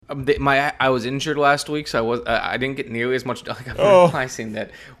I was injured last week, so I didn't get nearly as much. Like I'm Oh. realizing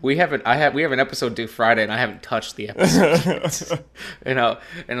that we have an episode due Friday, and I haven't touched the episode yet. And I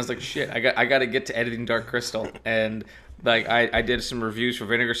was like, shit, I got to get to editing Dark Crystal, and like I did some reviews for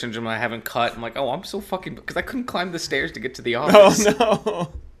Vinegar Syndrome I haven't cut. I'm like, oh, I'm so fucking because I couldn't climb the stairs to get to the office. Oh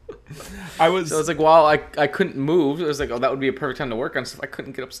no. I was. So it's like while I couldn't move, it was like, oh, that would be a perfect time to work on stuff. I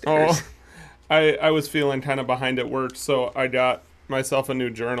couldn't get upstairs. Oh, I was feeling kind of behind at work, so I got myself a new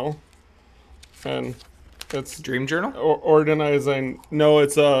journal, and it's Dream journal. organizing. No,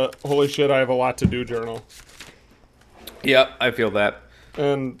 it's a holy shit, I have a lot to do journal, Yep, I feel that.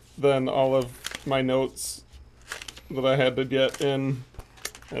 and then all of my notes that I had to get in.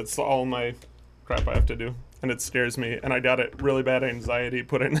 It's all my crap I have to do, and it scares me, and I got it really bad anxiety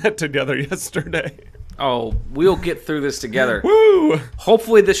putting that together yesterday. Oh, we'll get through this together. Woo!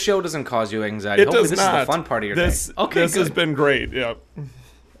 Hopefully, this show doesn't cause you anxiety. It Hopefully, does this not. is the fun part of your this, day. Okay, this good. has been great. Yep.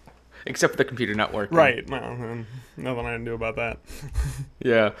 Except for the computer not working. Right. Well, nothing I can do about that.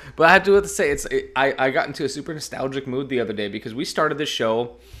 Yeah, but I have to say, I got into a super nostalgic mood the other day because we started this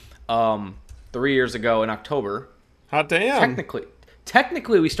show 3 years ago in October. Hot damn.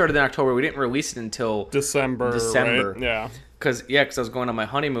 Technically, we started in October. We didn't release it until December. December. Right? Yeah. Because I was going on my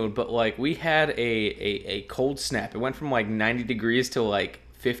honeymoon, but like we had a cold snap. It went from like 90 degrees to like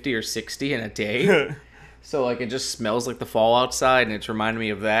 50 or 60 in a day. So like it just smells like the fall outside, and it's reminded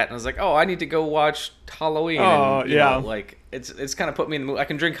me of that. And I was like, oh, I need to go watch Halloween. Oh, and, yeah. like it's kind of put me in the mood. I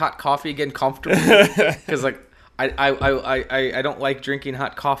can drink hot coffee again comfortably because like I don't like drinking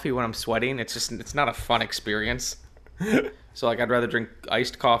hot coffee when I'm sweating. It's not a fun experience. So like I'd rather drink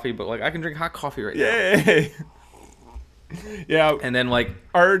iced coffee, but like I can drink hot coffee right now. Yay. Yeah. And then like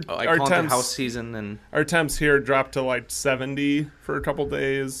Our I our call it the temps house season, and our temps here dropped to like 70 for a couple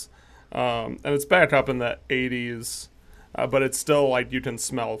days, and it's back up in the 80s, but it's still like you can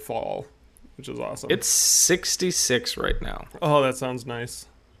smell fall, which is awesome. it's 66 right now. Oh, that sounds nice.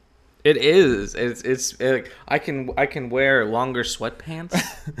 It is. It's like I can wear longer sweatpants.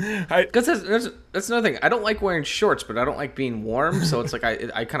 Because that's another thing. I don't like wearing shorts, but I don't like being warm. So it's like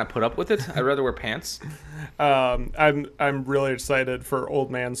I kind of put up with it. I'd rather wear pants. I'm really excited for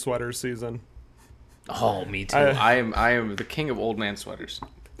old man sweater season. Oh, me too. I am the king of old man sweaters.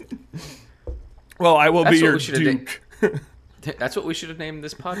 Well, I will That's be what your we should've Duke. That's what we should have named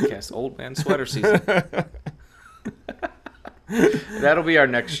this podcast, Old Man Sweater Season. That'll be our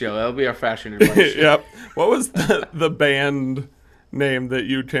next show. That'll be our fashion advice show. Yep. What was the band name that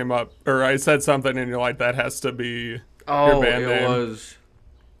you came up, or I said something and you're like, that has to be your band name?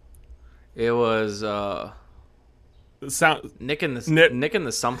 It was Sound. Nick and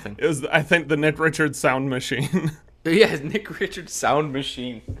the something. It was, I think, the Nick Richards Sound Machine. Yeah, Nick Richards Sound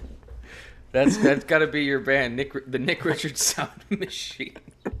Machine. That's got to be your band, the Nick Richards Sound Machine.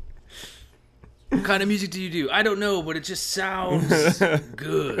 What kind of music do you do? I don't know, but it just sounds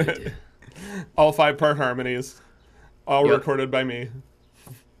good. All 5-part harmonies, all Yep. recorded by me.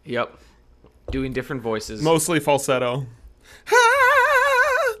 Yep. Doing different voices. Mostly falsetto.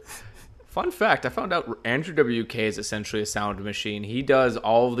 Fun fact, I found out Andrew WK is essentially a sound machine. He does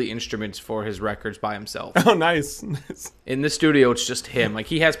all of the instruments for his records by himself. Oh, nice. Nice. In the studio, it's just him. Like,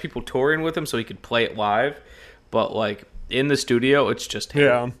 he has people touring with him so he could play it live. But, like, in the studio, it's just him.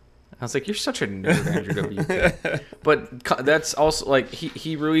 Yeah. I was like, you're such a nerd, Andrew WK. But that's also, like,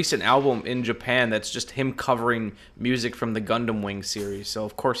 he released an album in Japan that's just him covering music from the Gundam Wing series. So,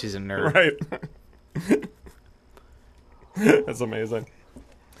 of course, he's a nerd. Right. That's amazing.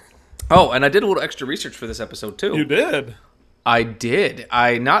 Oh, and I did a little extra research for this episode, too. You did. I did.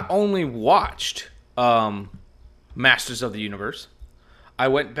 I not only watched Masters of the Universe, I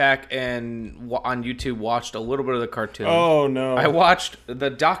went back and on YouTube watched a little bit of the cartoon. Oh, no. I watched the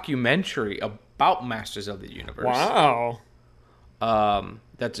documentary about Masters of the Universe. Wow.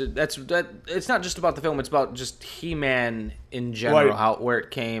 That's it's not just about the film, it's about just He-Man in general, Like- where it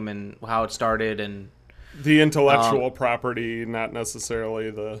came and how it started, and The intellectual property, not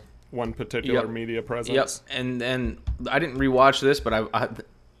necessarily the one particular Yep. media presence. Yep. And I didn't rewatch this, but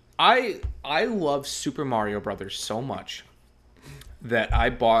I love Super Mario Brothers so much that I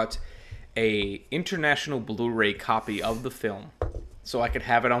bought a international Blu-ray copy of the film so I could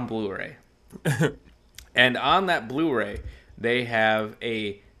have it on Blu-ray. And on that Blu-ray, they have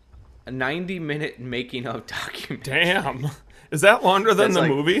a 90-minute making of documentary. Damn. Is that longer than That's the like-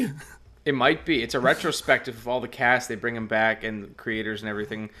 movie? It might be. It's a retrospective of all the cast. They bring them back and the creators and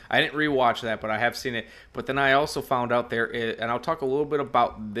everything. I didn't rewatch that, but I have seen it. But then I also found out and I'll talk a little bit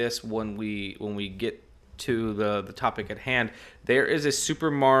about this when we get to the topic at hand. There is a Super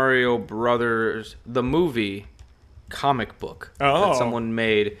Mario Brothers, the movie, comic book Oh. that someone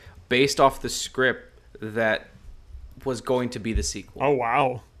made based off the script that was going to be the sequel. Oh,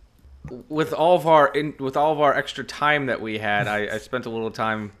 wow. With all of our extra time that we had, I spent a little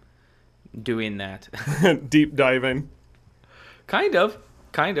time doing that. Deep diving. Kind of.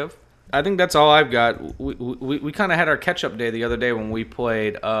 I think that's all I've got. We kind of had our catch-up day the other day when we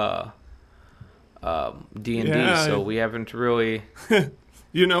played D&D, Yeah. so we haven't really...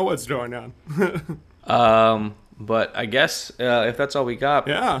 You know what's going on. But I guess if that's all we got,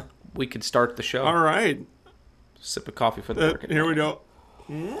 Yeah. we could start the show. All right. Sip of coffee for the working. Here we go.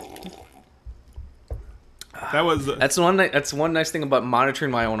 That was... That's one nice thing about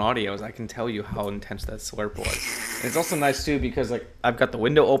monitoring my own audio is I can tell you how intense that slurp was. And it's also nice too because like I've got the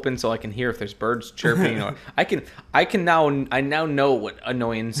window open so I can hear if there's birds chirping or I now know what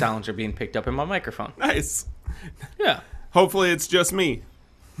annoying sounds are being picked up in my microphone. Nice. Yeah. Hopefully it's just me.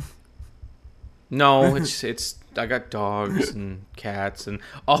 No, it's I got dogs and cats and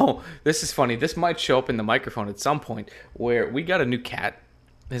this is funny. This might show up in the microphone at some point where we got a new cat.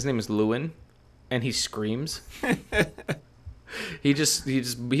 His name is Lewin, and he screams. He'll just be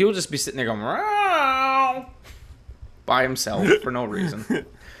sitting there going "Meow," by himself for no reason.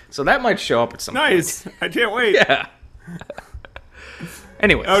 So that might show up at some point. Nice. I can't wait. Yeah.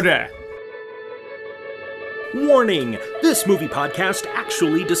 Anyways. Okay. Warning! This movie podcast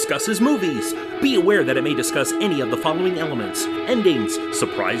actually discusses movies. Be aware that it may discuss any of the following elements: endings,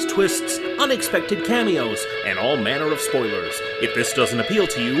 surprise twists, unexpected cameos, and all manner of spoilers. If this doesn't appeal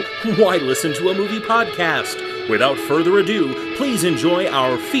to you, why listen to a movie podcast? Without further ado, please enjoy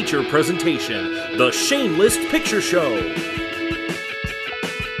our feature presentation, The Shameless Picture Show.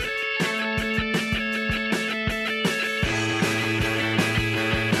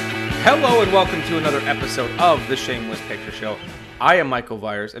 Hello and welcome to another episode of The Shameless Picture Show. I am Michael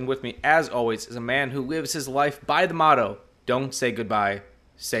Vyers, and with me, as always, is a man who lives his life by the motto, don't say goodbye,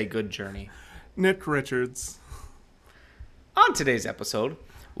 say good journey. Nick Richards. On today's episode,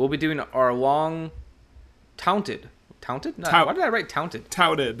 we'll be doing our long touted? No, why did I write taunted?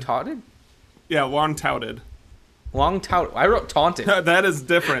 Touted. Touted? Yeah, long touted. Long tout. I wrote taunted. That is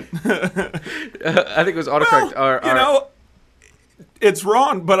different. I think it was autocorrect. It's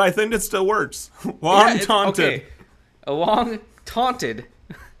wrong, but I think it still works. Long taunted. Okay. A long taunted.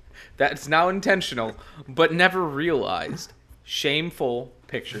 That's now intentional, but never realized. Shameful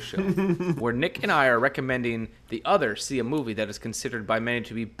picture show. Where Nick and I are recommending the other see a movie that is considered by many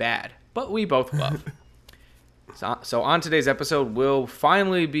to be bad, but we both love. So on today's episode, we'll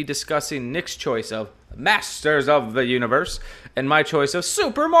finally be discussing Nick's choice of Masters of the Universe and my choice of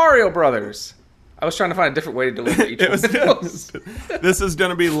Super Mario Brothers. I was trying to find a different way to deliver each one of those. This is going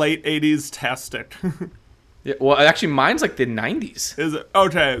to be late 80s tastic. Yeah, well, actually, mine's like the 90s. Is it?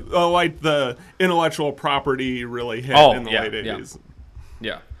 Okay. Oh, like the intellectual property really hit in the late 80s.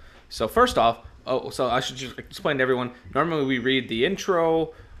 Yeah. So first off, so I should just explain to everyone. Normally we read the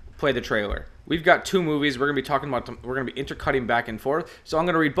intro, play the trailer. We've got two movies. We're going to be talking about them. We're going to be intercutting back and forth. So I'm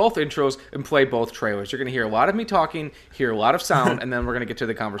going to read both intros and play both trailers. You're going to hear a lot of me talking, hear a lot of sound, and then we're going to get to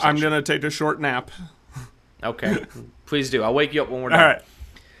the conversation. I'm going to take a short nap. Okay. Please do. I'll wake you up when we're done. All right.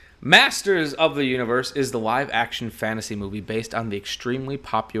 Masters of the Universe is the live-action fantasy movie based on the extremely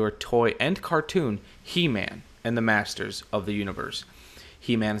popular toy and cartoon He-Man and the Masters of the Universe.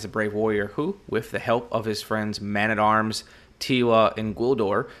 He-Man is a brave warrior who, with the help of his friends Man-at-Arms, Teela, and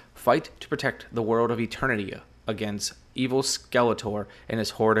Gwildor, fight to protect the world of Eternia against evil Skeletor and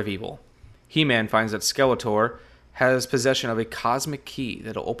his horde of evil. He-Man finds that Skeletor has possession of a cosmic key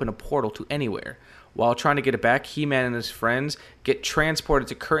that'll open a portal to anywhere. While trying to get it back, He-Man and his friends get transported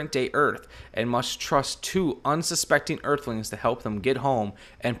to current-day Earth and must trust two unsuspecting Earthlings to help them get home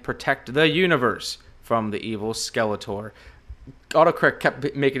and protect the universe from the evil Skeletor. Autocorrect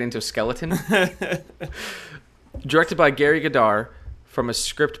kept making it into skeleton. Directed by Gary Goddard, from a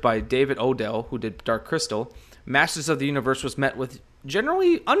script by David Odell, who did Dark Crystal, Masters of the Universe was met with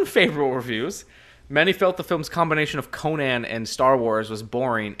generally unfavorable reviews. Many felt the film's combination of Conan and Star Wars was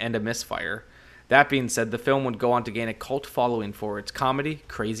boring and a misfire. That being said, the film would go on to gain a cult following for its comedy,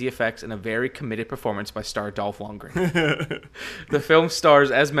 crazy effects, and a very committed performance by star Dolph Lundgren. The film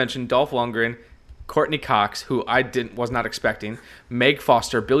stars, as mentioned, Dolph Lundgren, Courtney Cox, who I was not expecting, Meg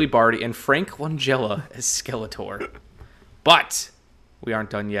Foster, Billy Barty, and Frank Langella as Skeletor. But we aren't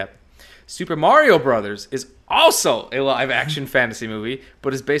done yet. Super Mario Brothers is also a live-action fantasy movie,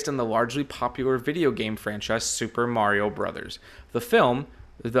 but is based on the largely popular video game franchise Super Mario Brothers. The film,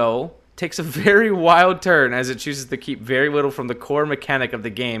 though, takes a very wild turn as it chooses to keep very little from the core mechanic of the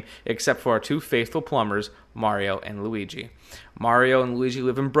game, except for our two faithful plumbers, Mario and Luigi. Mario and Luigi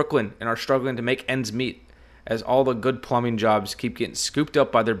live in Brooklyn and are struggling to make ends meet as all the good plumbing jobs keep getting scooped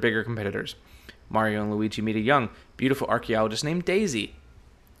up by their bigger competitors. Mario and Luigi meet a young, beautiful archaeologist named Daisy,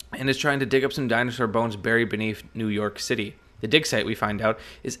 and is trying to dig up some dinosaur bones buried beneath New York City. The dig site, we find out,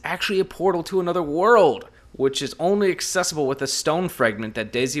 is actually a portal to another world, which is only accessible with a stone fragment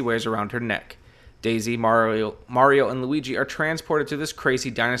that Daisy wears around her neck. Daisy, Mario, and Luigi are transported to this crazy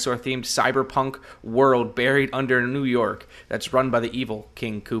dinosaur-themed cyberpunk world buried under New York that's run by the evil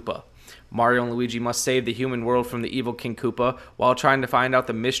King Koopa. Mario and Luigi must save the human world from the evil King Koopa while trying to find out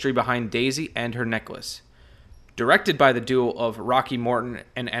the mystery behind Daisy and her necklace. Directed by the duo of Rocky Morton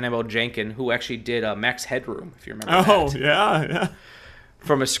and Annabelle Jankin, who actually did Max Headroom, if you remember that. Yeah.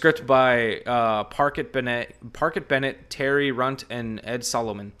 From a script by Parkett Bennett, Terry Runt, and Ed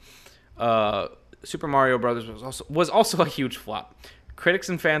Solomon. Super Mario Bros. was also a huge flop. Critics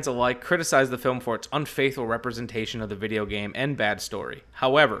and fans alike criticized the film for its unfaithful representation of the video game and bad story.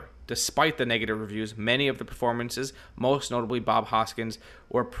 However, despite the negative reviews, many of the performances, most notably Bob Hoskins,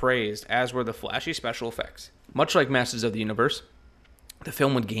 were praised, as were the flashy special effects. Much like Masters of the Universe, the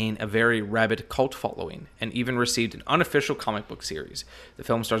film would gain a very rabid cult following and even received an unofficial comic book series. The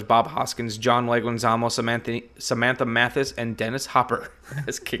film stars Bob Hoskins, John Leguizamo, Samantha Mathis, and Dennis Hopper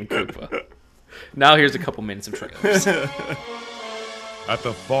as King Koopa. Now here's a couple minutes of trailers. At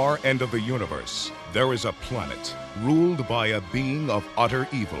the far end of the universe, there is a planet ruled by a being of utter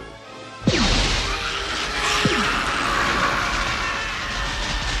evil.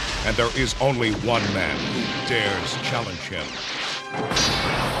 And there is only one man who dares challenge him.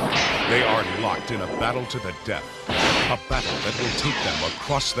 They are locked in a battle to the death. A battle that will take them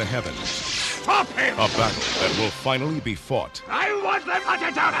across the heavens. Stop him! A battle that will finally be fought. I want them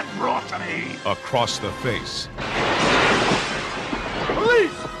hunted down and brought to me! Across the face.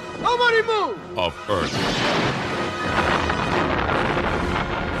 Police! Nobody move! Of Earth.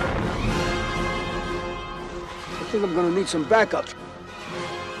 I think I'm gonna need some backup.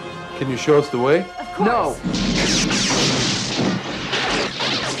 Can you show us the way? Of course. No.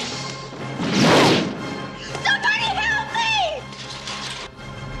 Somebody help me!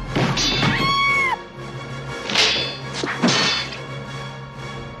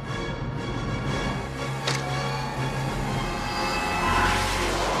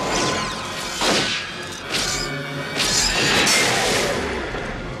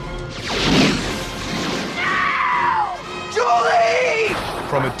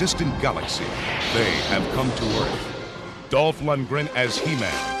 From a distant galaxy, they have come to Earth. Dolph Lundgren as He-Man.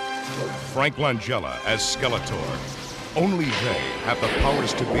 Frank Langella as Skeletor. Only they have the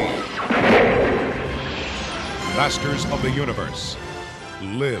powers to be Masters of the Universe.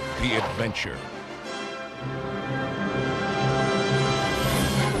 Live the adventure.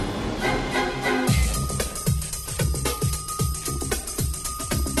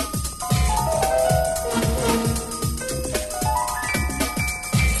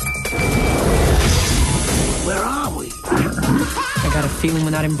 Feeling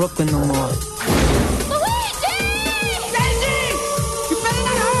we're not in Brooklyn no more. Luigi! Daisy! You better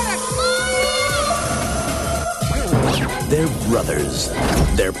not hurt us! They're brothers.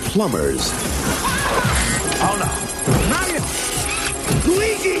 They're plumbers. Oh no! Not yet!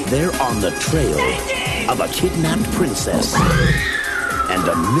 Luigi! They're on the trail of a kidnapped princess and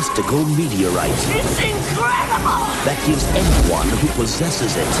a mystical meteorite. It's incredible! That gives anyone who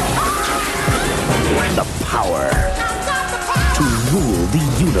possesses it the power to rule the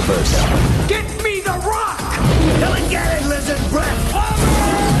universe. Get me the rock! Come and get it, lizard breath!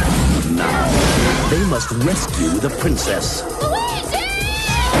 Now, they must rescue the princess. Luigi!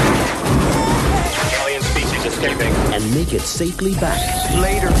 Alien species escaping. And make it safely back.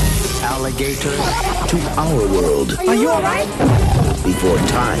 Later, alligator. To our world. Are you alright? Before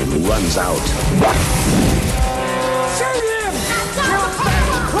time runs out. Save him!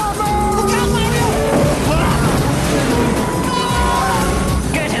 Look out, Mario!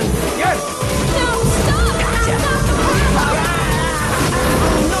 Get him! Yes! No, stop! Gotcha.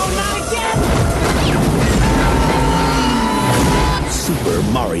 No, not again! Super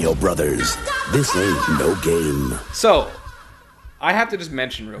Mario Brothers. This ain't no game. So, I have to just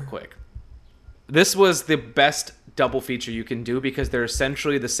mention real quick. This was the best double feature you can do because they're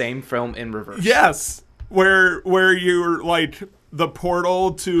essentially the same film in reverse. Yes, where you're like the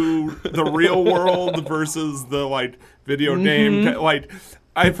portal to the real world versus the like video game. Like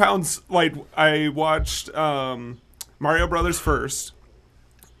I found like I watched Mario Brothers first.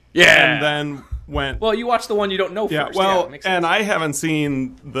 Yeah. And then went. Well, you watched the one you don't know Yeah. first. Well, it makes sense. and I haven't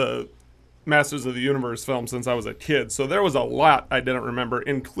seen the Masters of the Universe film since I was a kid, so there was a lot I didn't remember,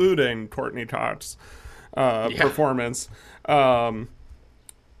 including Courtney Cox performance. And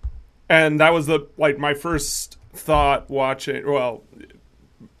And that was my first thought watching. Well,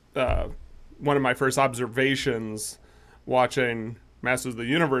 one of my first observations watching Masters of the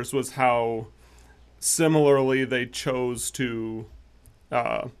Universe was how similarly they chose to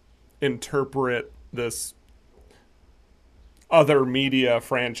interpret this other media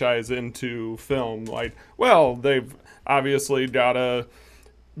franchise into film. Like, well, they've obviously got to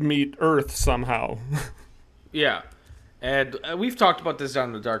meet Earth somehow. Yeah. And we've talked about this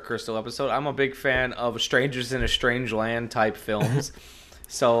on the Dark Crystal episode. I'm a big fan of Strangers in a Strange Land type films.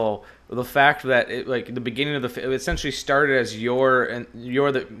 So the fact that the beginning of it essentially started as you're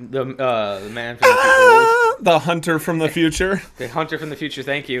the man from the future. The hunter from the future. The hunter from the future,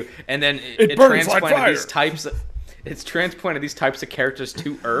 thank you. And then it burns like fire. It's transplanted these types of characters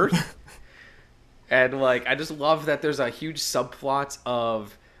to Earth. And I just love that there's a huge subplot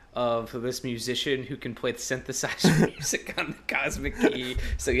of this musician who can play the synthesizer music on the cosmic key,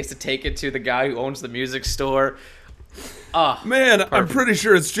 so he has to take it to the guy who owns the music store. Man, perfect. I'm pretty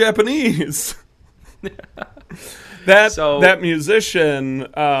sure it's Japanese. That musician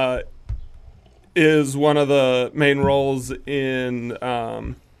is one of the main roles in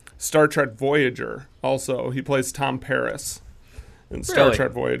Star Trek Voyager. Also, he plays Tom Paris in Star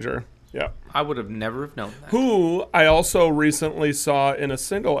Trek Voyager. Yeah, I would have never have known that. Who I also recently saw in a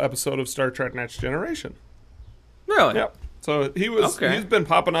single episode of Star Trek Next Generation. Really? Yep. So he's been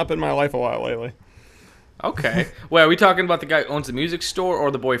popping up in my life a lot lately. Okay. Well, are we talking about the guy who owns the music store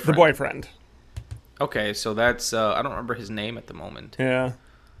or the boyfriend? The boyfriend. Okay, so that's I don't remember his name at the moment. Yeah.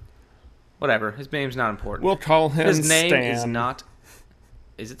 Whatever. His name's not important. We'll call him His name Stan. is not.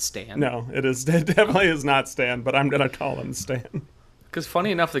 Is it Stan? No, it is. It definitely is not Stan, but I'm gonna call him Stan. Because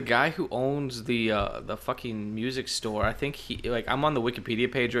funny enough, the guy who owns the fucking music store, I think I'm on the Wikipedia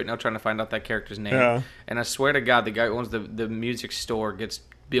page right now trying to find out that character's name, and I swear to God, the guy who owns the music store gets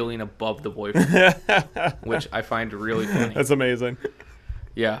billing above the boyfriend, which I find really funny. That's amazing.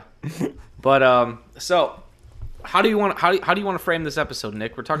 Yeah, but so how do you want to frame this episode,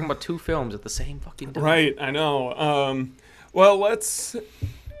 Nick? We're talking about two films at the same fucking time. Right, I know. Well,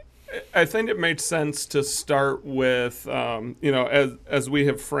 I think it makes sense to start with, as we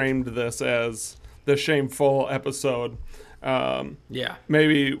have framed this as the shameful episode.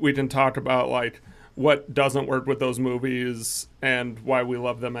 Maybe we can talk about what doesn't work with those movies and why we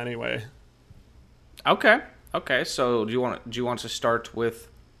love them anyway. Okay. So do you want to start with?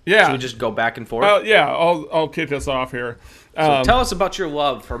 Yeah. Should we just go back and forth? Well, yeah. I'll kick us off here. So tell us about your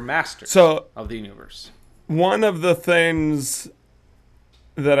love for Masters of the Universe. One of the things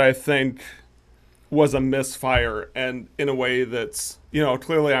that I think was a misfire, and in a way that's,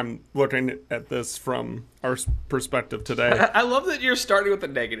 clearly I'm looking at this from our perspective today. I love that you're starting with the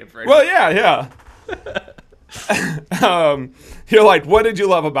negative, right? Well, yeah. You're like, what did you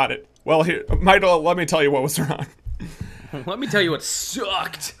love about it? Well, here, Michael, let me tell you what was wrong. Let me tell you what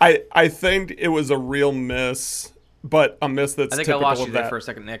sucked. I think it was a real miss, but a miss that's typical of that for a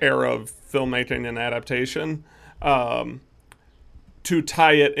second, Nick. Era of filmmaking and adaptation. To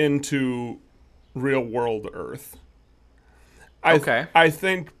tie it into real world Earth. I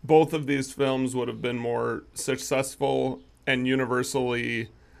think both of these films would have been more successful and universally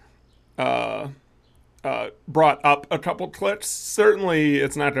brought up a couple clicks. Certainly,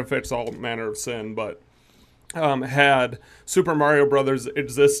 it's not going to fix all manner of sin, but had Super Mario Brothers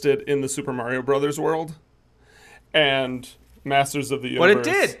existed in the Super Mario Brothers world and Masters of the Universe. But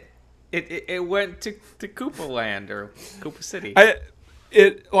it did. It went to Koopa Land or Koopa City.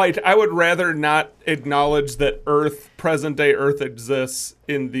 I would rather not acknowledge that present day Earth exists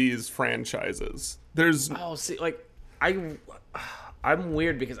in these franchises. I'm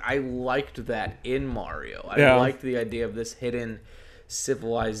weird because I liked that in Mario. I liked the idea of this hidden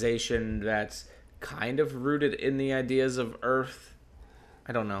civilization that's kind of rooted in the ideas of Earth.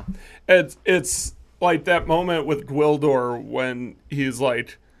 I don't know. It's like that moment with Gwildor when he's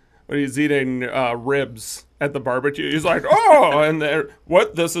eating ribs at the barbecue. He's like, oh, and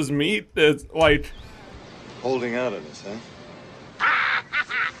what? This is meat? It's like holding out on us, huh?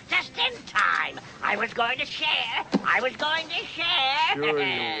 Just in time. I was going to share. Sure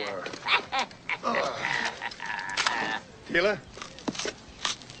you were. Tila?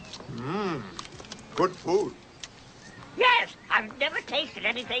 Good food. Yes, I've never tasted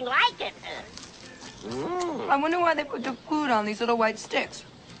anything like it. I wonder why they put the food on these little white sticks.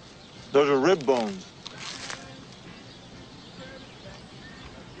 Those are rib bones.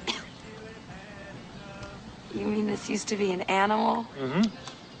 You mean this used to be an animal? Mm-hmm.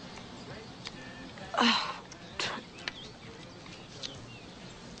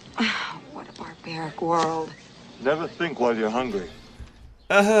 What a barbaric world. Never think while you're hungry.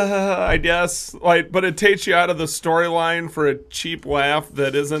 I guess, like, but it takes you out of the storyline for a cheap laugh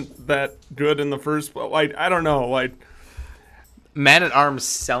that isn't that good in the first. Like, I don't know, like. Man at Arms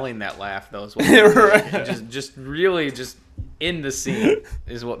selling that laugh though is what Right. just really just in the scene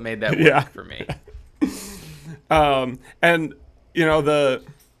is what made that work for me. And you know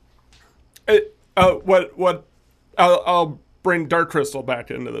I'll bring Dark Crystal back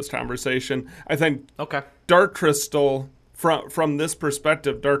into this conversation. I think Dark Crystal from this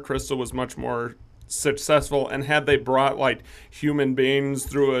perspective, Dark Crystal was much more successful, and had they brought like human beings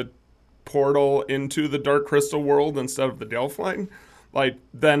through a portal into the Dark Crystal world instead of the Gelfling, like,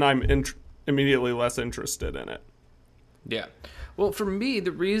 then I'm immediately less interested in it. Yeah. Well, for me,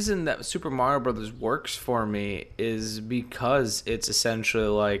 the reason that Super Mario Brothers works for me is because it's essentially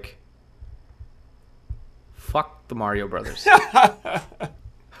like, fuck the Mario Brothers.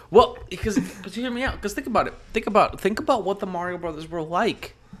 Well, but hear me out. Because think about it. Think about what the Mario Brothers were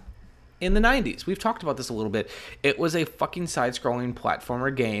like in the 90s. We've talked about this a little bit. It was a fucking side-scrolling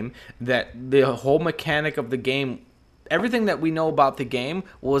platformer game that the whole mechanic of the game, everything that we know about the game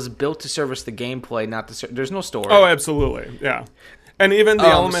was built to service the gameplay, not to there's no story. Oh, absolutely. Yeah. And even the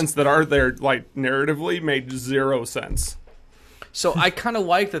elements that are there, like, narratively made zero sense. So I kind of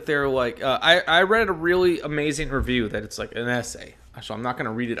like that they're like, I read a really amazing review that it's like an essay. So I'm not going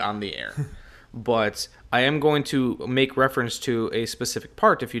to read it on the air. But I am going to make reference to a specific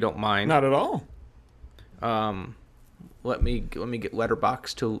part, if you don't mind. Not at all. Let me get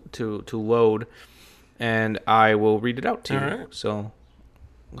Letterboxd to load, and I will read it out to you. All right. So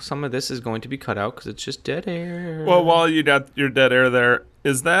some of this is going to be cut out because it's just dead air. Well, while you got your dead air there,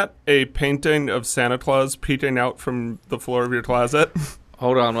 is that a painting of Santa Claus peeking out from the floor of your closet?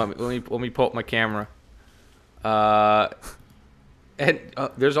 Hold on, let me pull up my camera. And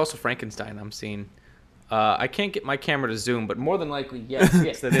there's also Frankenstein I'm seeing. I can't get my camera to zoom, but more than likely,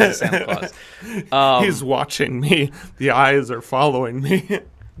 yes, that is a Santa Claus. He's watching me. The eyes are following me.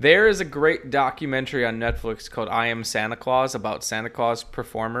 There is a great documentary on Netflix called I Am Santa Claus about Santa Claus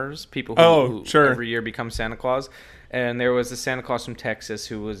performers, people who every year become Santa Claus. And there was a Santa Claus from Texas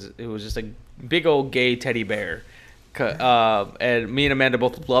who was just a big old gay teddy bear. And me and Amanda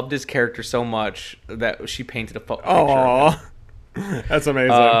both loved his character so much that she painted a picture of him. That's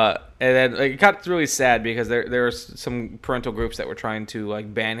amazing. And then it got really sad because there were some parental groups that were trying to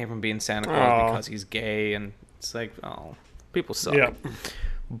like ban him from being Santa Claus because he's gay, and it's like, oh, people suck. Yep.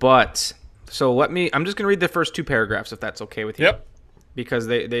 But so I'm just gonna read the first two paragraphs if that's okay with you. Yep. Because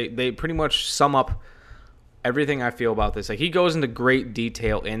they pretty much sum up everything I feel about this. Like, he goes into great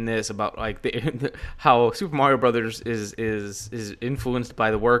detail in this about like how Super Mario Brothers is influenced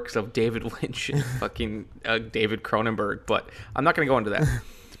by the works of David Lynch and fucking David Cronenberg, but I'm not going to go into that.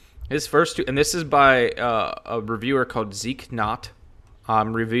 His first two, and this is by a reviewer called Zeke Knott.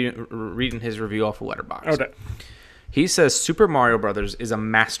 I'm reading his review off of Letterboxd. Okay. He says Super Mario Brothers is a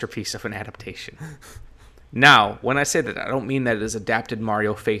masterpiece of an adaptation. Now, when I say that, I don't mean that it has adapted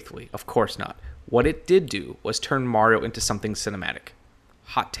Mario faithfully. Of course not. What it did do was turn Mario into something cinematic.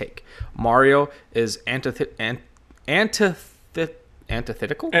 Hot take. Mario is antithetical?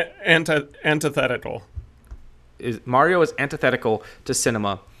 Antithetical. Mario is antithetical to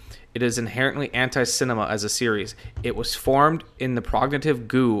cinema. It is inherently anti-cinema as a series. It was formed in the prognitive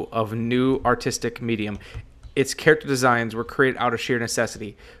goo of new artistic medium. Its character designs were created out of sheer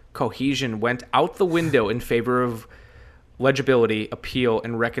necessity. Cohesion went out the window in favor of legibility, appeal,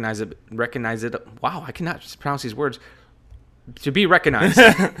 and recognize it. Wow, I cannot pronounce these words. To be recognized.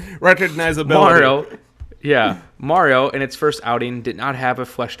 Recognizability. Mario, in its first outing, did not have a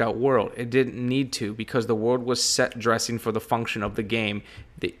fleshed out world. It didn't need to, because the world was set dressing for the function of the game,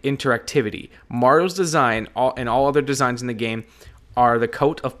 the interactivity. Mario's design, and all other designs in the game, are the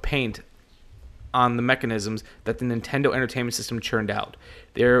coat of paint on the mechanisms that the Nintendo Entertainment System churned out.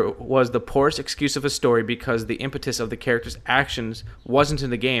 There was the poorest excuse of a story because the impetus of the character's actions wasn't in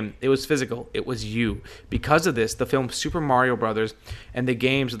the game. It was physical. It was you. Because of this, the film Super Mario Brothers and the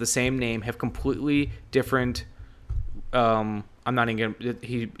games of the same name have completely different... I'm not even going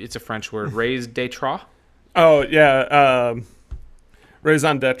to... It's a French word. Raison d'etre? Oh, yeah.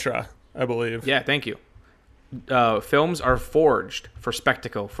 Raison d'etre, I believe. Yeah, thank you. Films are forged for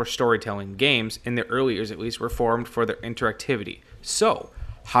spectacle, for storytelling. Games, in their early years at least, were formed for their interactivity. So,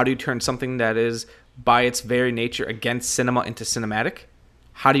 how do you turn something that is, by its very nature, against cinema into cinematic?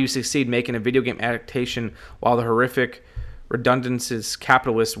 How do you succeed making a video game adaptation while the horrific, redundant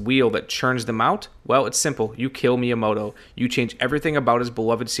capitalist wheel that churns them out? Well, it's simple. You kill Miyamoto. You change everything about his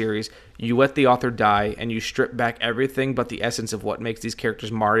beloved series. You let the author die, and you strip back everything but the essence of what makes these characters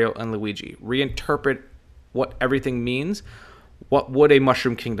Mario and Luigi. Reinterpret what everything means what would a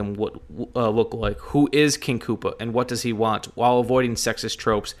Mushroom Kingdom look like? Who is King Koopa, and what does he want, while avoiding sexist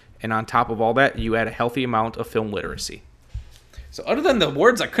tropes? And on top of all that, you add a healthy amount of film literacy. So other than the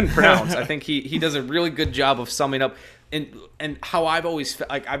words I couldn't pronounce, I think he does a really good job of summing up and how I've always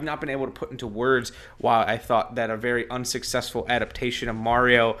like I've not been able to put into words why I thought that a very unsuccessful adaptation of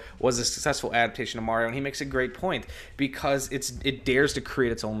Mario was a successful adaptation of Mario, and he makes a great point because it dares to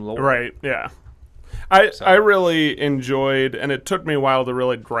create its own lore. Right, yeah. I really enjoyed, and it took me a while to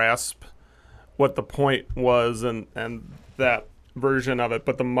really grasp what the point was and that version of it,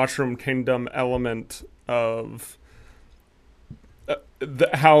 but the Mushroom Kingdom element of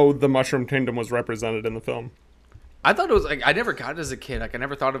how the Mushroom Kingdom was represented in the film. I thought it was like I never got it as a kid. Like I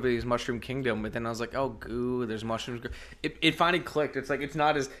never thought of it as Mushroom Kingdom, but then I was like, oh, goo, there's mushrooms. It finally clicked. It's like it's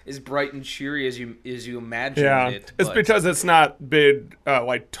not as bright and cheery as you imagined it. It's because it's not big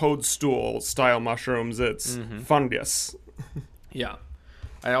like toadstool style mushrooms. It's fungus. Yeah,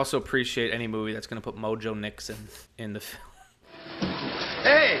 I also appreciate any movie that's going to put Mojo Nixon in the film.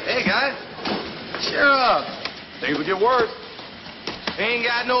 Hey, guys. Cheer up. Think with your words. Ain't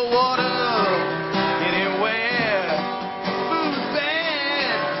got no water anywhere. Food's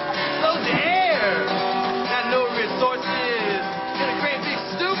bad. So there. Got no resources. In a great big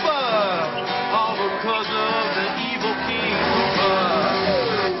stupor. All because of the evil King Koopa.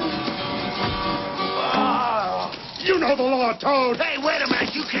 You know the law, Toad. Hey, wait a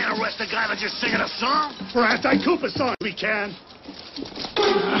minute. You can't arrest a guy for just singing a song. For anti-Koopa song, we can.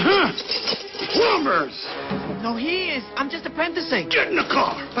 Plumbers! No, he is. I'm just apprenticing. Get in the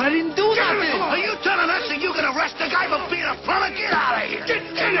car! But I didn't do Get in the nothing. car! Are you telling us that you can arrest a guy for being a plumber? Get out of here! Get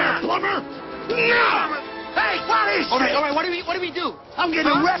in there, plumber! Now! Hey, what is All right, this? what do we do? I'm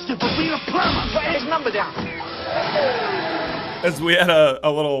getting arrested for being a plumber. Write his number down. As we had a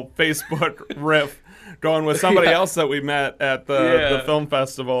little Facebook riff going with somebody else that we met at the film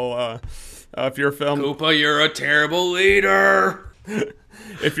festival. If your film Koopa, you're a terrible leader.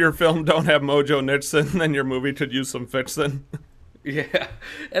 If your film don't have Mojo Nixon, then your movie could use some fixing. Yeah,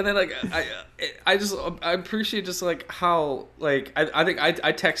 and then like I appreciate just like how like I think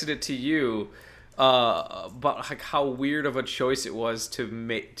I texted it to you, but like how weird of a choice it was to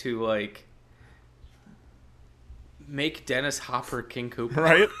make Dennis Hopper King Koopa,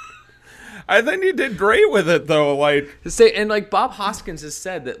 Right? I think he did great with it though. Like and like Bob Hoskins has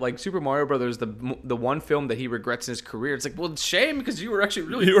said that like Super Mario Brothers the one film that he regrets in his career. It's like, well, it's shame because you were actually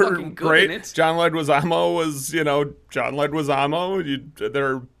really fucking good great. in it. John Leguizamo was John Leguizamo. There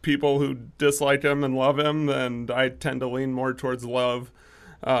are people who dislike him and love him, and I tend to lean more towards love.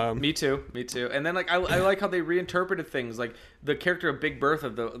 Me too. And then like I like how they reinterpreted things, like the character of Big Bertha,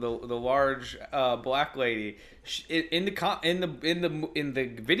 the large black lady. In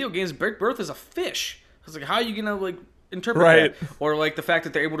the video games, Big Bertha's a fish. I was like, how are you gonna like interpret that? Or like the fact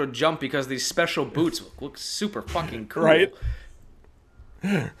that they're able to jump because these special boots look super fucking cool. Right.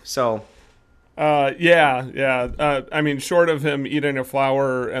 So. Yeah. I mean, short of him eating a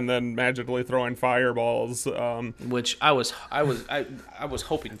flower and then magically throwing fireballs, which I was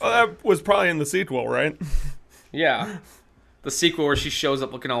hoping for. Well, that was probably in the sequel, right? Yeah, the sequel where she shows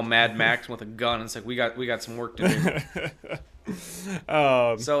up looking all Mad Max with a gun. It's like we got some work to do.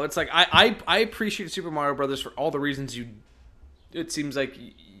 So it's like I appreciate Super Mario Brothers for all the reasons you. It seems like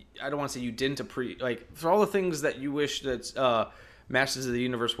I don't want to say you didn't for all the things that you wish that. Masters of the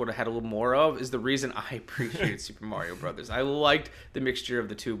Universe would have had a little more of is the reason I appreciated Super Mario Brothers. I liked the mixture of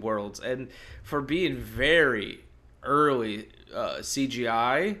the two worlds, and for being very early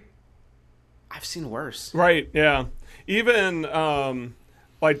CGI, I've seen worse. Right? Yeah. Even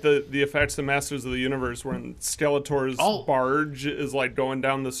like the effects in Masters of the Universe when Skeletor's barge is like going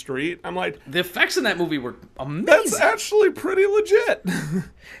down the street. I'm like, the effects in that movie were amazing. That's actually pretty legit.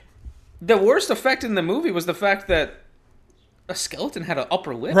 The worst effect in the movie was the fact that a skeleton had an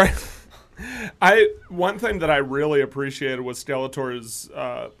upper lip. Right. One thing that I really appreciated was Skeletor's.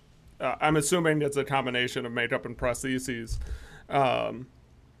 I'm assuming it's a combination of makeup and prostheses,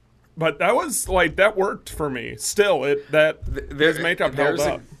 but that was like that worked for me. Still, his makeup held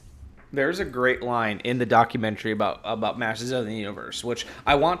up. There's a great line in the documentary about Masters of the Universe, which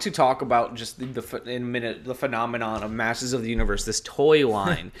I want to talk about just in a minute, the phenomenon of Masters of the Universe, this toy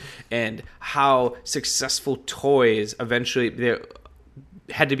line, and how successful toys eventually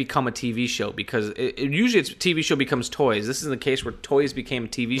had to become a TV show, because usually it's TV show becomes toys. This is the case where toys became a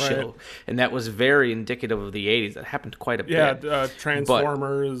TV show, and that was very indicative of the 80s. That happened quite a bit. Yeah,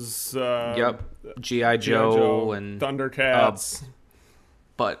 Transformers. G.I. Joe and Thundercats.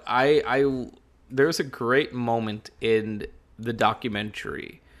 But there's a great moment in the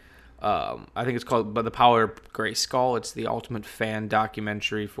documentary I think it's called "By the Power of Grayskull." It's the ultimate fan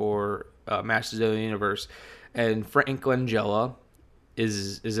documentary for Masters of the Universe, and Frank Langella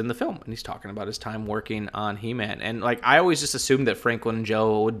is in the film, and he's talking about his time working on He-Man. And like, I always just assumed that Frank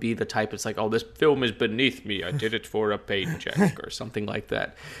Langella would be the type. It's like, oh, this film is beneath me. I did it for a paycheck or something like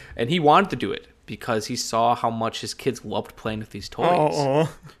that. And he wanted to do it because he saw how much his kids loved playing with these toys.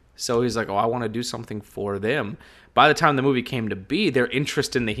 So he's like, oh, I want to do something for them. By the time the movie came to be, their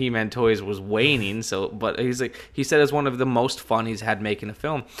interest in the He-Man toys was waning. But he said it's one of the most fun he's had making a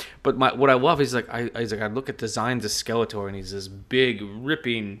film. But what I love is I look at designs of Skeletor, and he's this big,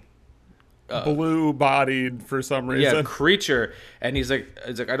 ripping, blue-bodied for some reason, creature. And he's like,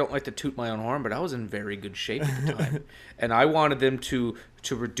 I don't like to toot my own horn, but I was in very good shape at the time, and I wanted them to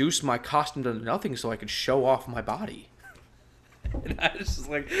reduce my costume to nothing so I could show off my body. And I was just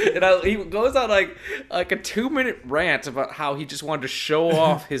like, he goes on like a 2-minute rant about how he just wanted to show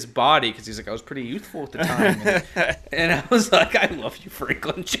off his body because he's like, I was pretty youthful at the time, and I was like, I love you, Frank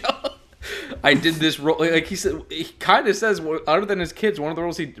Langella. I did this role, like he said, he kind of says, other than his kids, one of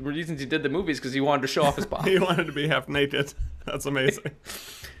the reasons he did the movie is because he wanted to show off his body. He wanted to be half naked. That's amazing.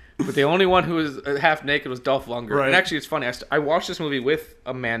 But the only one who was half naked was Dolph Lundgren. Right. And actually, it's funny. I watched this movie with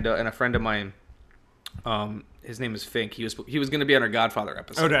Amanda and a friend of mine. His name is Fink. He was going to be on our Godfather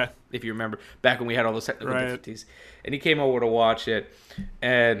episode. Okay. If you remember, back when we had all those technical Right. difficulties. And he came over to watch it.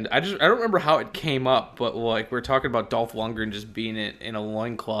 And I don't remember how it came up, but like we're talking about Dolph Lundgren just being in a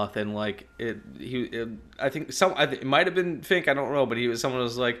loincloth, and like I think it might have been Fink, I don't know, but someone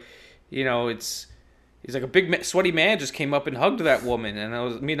was like, you know, he's like a big sweaty man just came up and hugged that woman,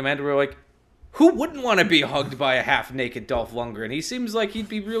 and me and Amanda were like, who wouldn't want to be hugged by a half naked Dolph Lundgren? He seems like he'd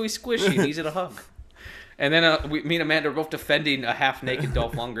be really squishy and easy to hug. And then me and Amanda were both defending a half-naked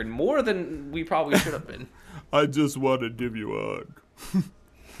Dolph Lundgren more than we probably should have been. I just want to give you a hug.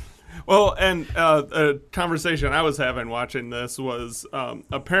 Well, and a conversation I was having watching this was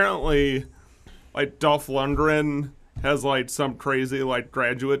apparently, like, Dolph Lundgren has, like, some crazy, like,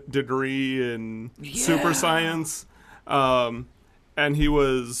 graduate degree in super science. And he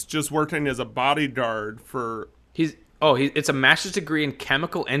was just working as a bodyguard for... It's a master's degree in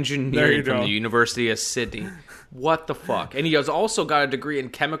chemical engineering from the University of Sydney. What the fuck? And he has also got a degree in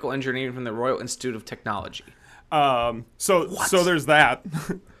chemical engineering from the Royal Institute of Technology. So there's that.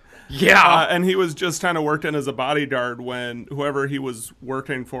 Yeah. And he was just kind of working as a bodyguard when whoever he was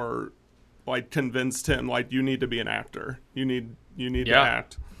working for, like, convinced him, like, you need to be an actor. You need to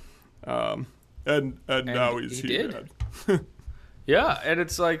act. And now he did. Yeah, and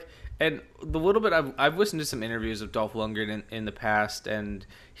it's like... And the little bit I've listened to some interviews of Dolph Lundgren in the past, and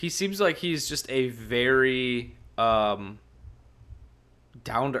he seems like he's just a very down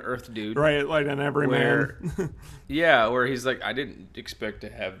to earth dude, right? Like an everyman. Where he's like, I didn't expect to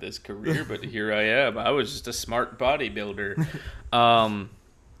have this career, but here I am. I was just a smart bodybuilder.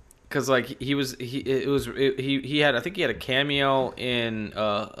 Because like he had, I think he had a cameo in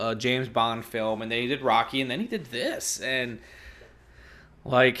a James Bond film, and then he did Rocky, and then he did this, and.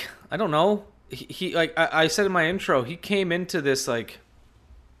 Like, I don't know. He like I said in my intro, he came into this like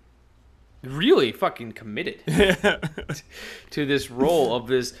really fucking committed to this role of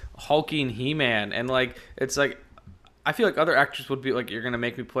this hulking He-Man, and like it's like I feel like other actors would be like, you're gonna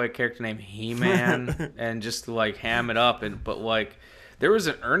make me play a character named He-Man and just like ham it up, but like there was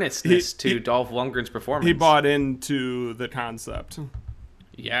an earnestness to Dolph Lundgren's performance. He bought into the concept.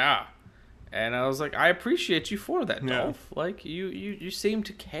 Yeah. And I was like, I appreciate you for that, Dolph. Yeah. Like, you seem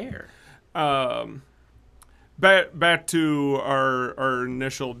to care. Back to our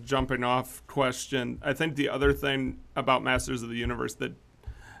initial jumping off question. I think the other thing about Masters of the Universe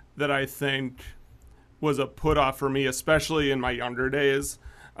that I think was a put off for me, especially in my younger days.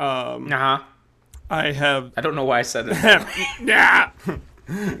 I don't know why I said it.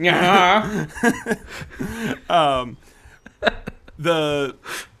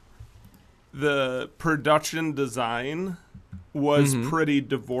 The production design was pretty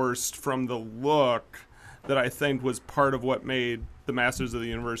divorced from the look that I think was part of what made the Masters of the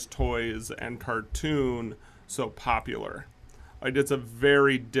Universe toys and cartoon so popular. Like, it's a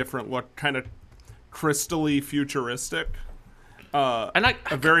very different look, kind of crystally futuristic, and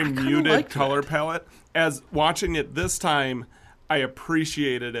a very muted color palette. As watching it this time, I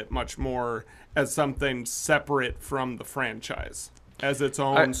appreciated it much more as something separate from the franchise, as its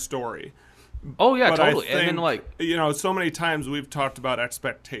own story. Oh yeah, but totally. I think, and then like, you know, so many times we've talked about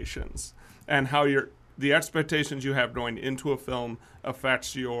expectations and how the expectations you have going into a film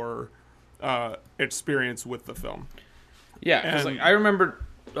affects your experience with the film. Yeah, because like I remember.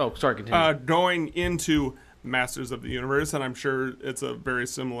 Oh, sorry, continue. Going into Masters of the Universe, and I'm sure it's a very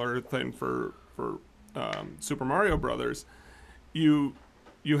similar thing for Super Mario Brothers. You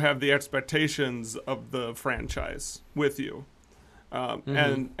have the expectations of the franchise with you,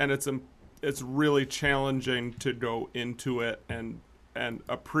 and it's really challenging to go into it and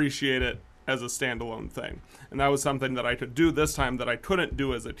appreciate it as a standalone thing. And that was something that I could do this time that I couldn't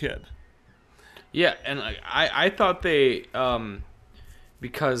do as a kid. Yeah, and I thought they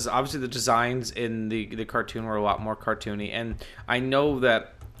because obviously the designs in the cartoon were a lot more cartoony, and I know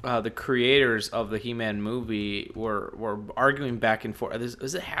that the creators of the He-Man movie were arguing back and forth.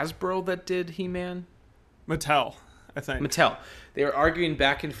 Is it Hasbro that did He-Man? Mattel, I think. Mattel. They were arguing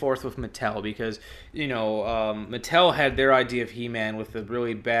back and forth with Mattel because, Mattel had their idea of He-Man with the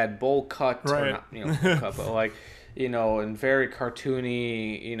really bad bowl cut, right? Or not, bowl cut, but like, and very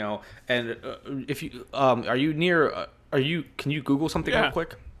cartoony, and if you are you near? Can you Google something real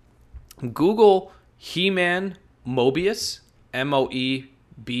quick? Google He-Man Moebius, Moebius.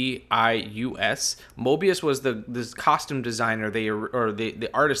 Moebius was this costume designer the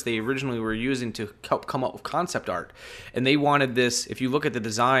artist they originally were using to help come up with concept art, and they wanted this. If you look at the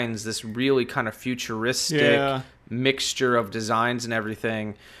designs, this really kind of futuristic mixture of designs and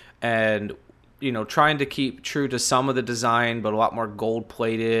everything, and trying to keep true to some of the design, but a lot more gold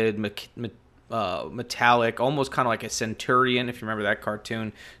plated, metallic, almost kind of like a Centurion, if you remember that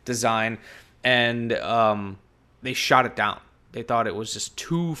cartoon design, and they shot it down. They thought it was just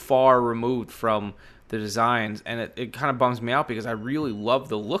too far removed from the designs, and it kind of bums me out because I really love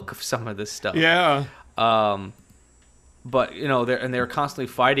the look of some of this stuff. Yeah. But they're constantly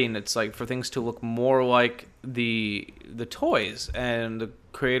fighting. It's like for things to look more like the toys, and the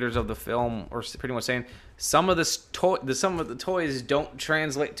creators of the film are pretty much saying some of the toys don't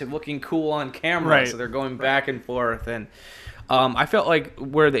translate to looking cool on camera, right. So they're going back and forth. And I felt like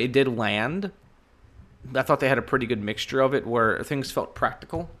where they did land, I thought they had a pretty good mixture of it, where things felt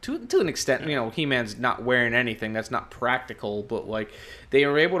practical to an extent. He-Man's not wearing anything that's not practical, but like they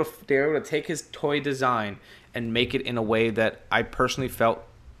were able to take his toy design and make it in a way that I personally felt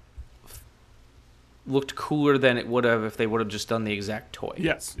looked cooler than it would have if they would have just done the exact toy.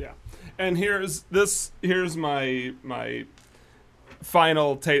 Yes, yeah. And here's my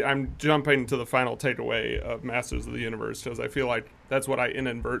final take. I'm jumping to the final takeaway of Masters of the Universe because I feel like that's what I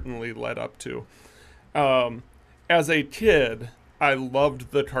inadvertently led up to. As a kid, I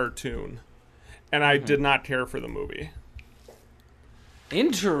loved the cartoon, and I did not care for the movie.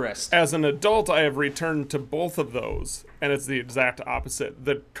 Interesting. As an adult, I have returned to both of those, and it's the exact opposite.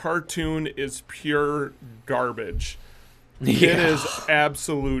 The cartoon is pure garbage. Yeah. It is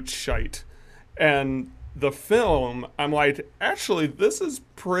absolute shite. And the film, I'm like, actually, this is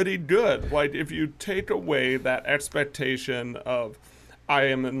pretty good. Like, if you take away that expectation of I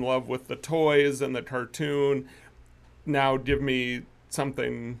am in love with the toys and the cartoon, now give me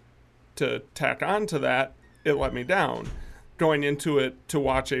something to tack on to that, it let me down. Going into it to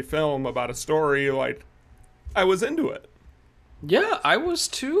watch a film about a story, like, I was into it. Yeah, I was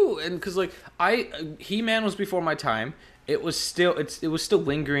too. And because He-Man was before my time. It was still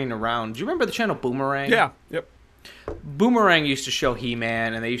lingering around. Do you remember the channel Boomerang? Yeah. Yep. Boomerang used to show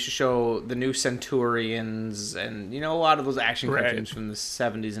He-Man, and they used to show the new Centurions, and a lot of those action cartoons from the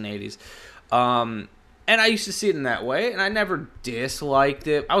 70s and 80s. And I used to see it in that way, and I never disliked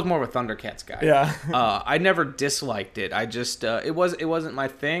it. I was more of a Thundercats guy. Yeah. I never disliked it. I just it wasn't my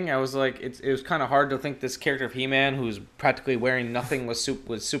thing. I was like, it was kind of hard to think this character of He-Man, who's practically wearing nothing, was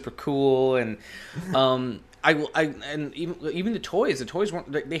super cool, and and even the toys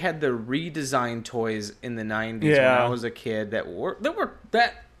weren't. They had the redesigned toys in the 90s when I was a kid that were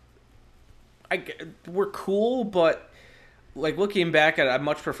cool, but like looking back at it, I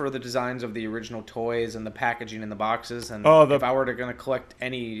much prefer the designs of the original toys and the packaging in the boxes. And if I were to collect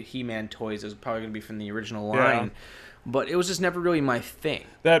any He-Man toys, it was probably going to be from the original line. Yeah. But it was just never really my thing.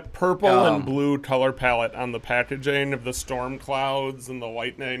 That purple and blue color palette on the packaging of the storm clouds and the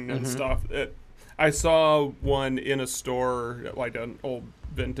lightning and stuff. I saw one in a store, like an old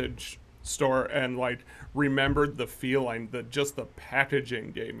vintage store, and like remembered the feeling that just the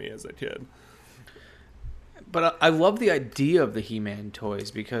packaging gave me as a kid. But I love the idea of the He-Man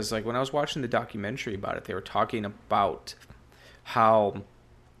toys because, like, when I was watching the documentary about it, they were talking about how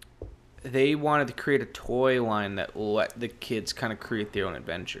they wanted to create a toy line that let the kids kind of create their own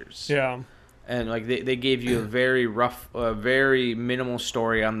adventures. Yeah. And, like, they gave you a very very minimal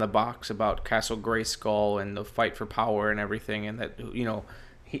story on the box about Castle Grayskull and the fight for power and everything, and that,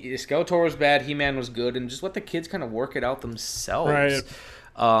 Skeletor was bad, He-Man was good, and just let the kids kind of work it out themselves.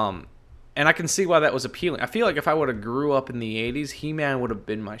 Right. And I can see why that was appealing. I feel like if I would have grew up in the 80s, He-Man would have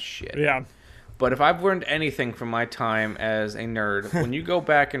been my shit. Yeah. But if I've learned anything from my time as a nerd, when you go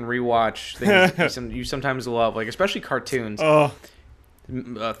back and rewatch things you sometimes love, like especially cartoons,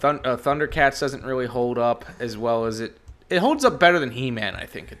 Thundercats doesn't really hold up as well as it holds up better than He-Man. I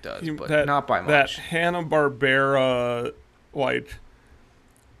think it does, but not by much. That Hanna-Barbara, like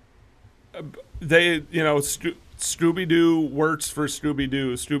they, Scooby-Doo works for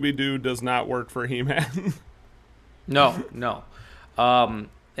Scooby-Doo. Scooby-Doo does not work for He-Man. No.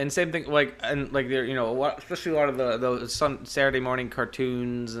 And same thing, they're, especially a lot of the Saturday morning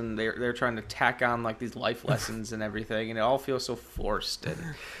cartoons, and they're trying to tack on like these life lessons and everything, and it all feels so forced.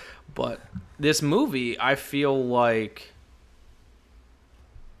 But this movie, I feel like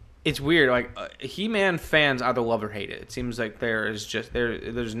it's weird. Like He-Man fans either love or hate it. It seems like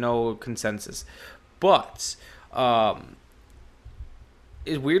there's no consensus. But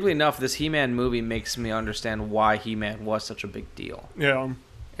weirdly enough, this He-Man movie makes me understand why He-Man was such a big deal. Yeah.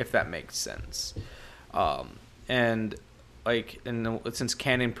 If that makes sense. And since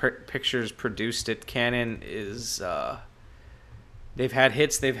Canon Pictures produced it, Canon is they've had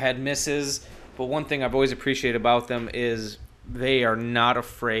hits, they've had misses, but one thing I've always appreciated about them is they are not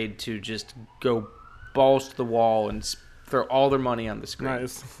afraid to just go balls to the wall and throw all their money on the screen.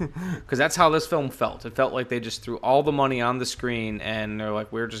 Nice. Because that's how this film felt. It felt like they just threw all the money on the screen, and they're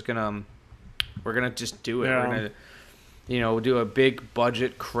like, we're gonna just do it. Yeah. We're gonna do a big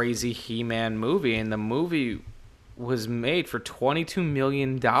budget, crazy He-Man movie, and the movie was made for $22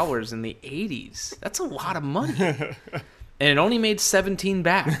 million in the 80s. That's a lot of money. And it only made 17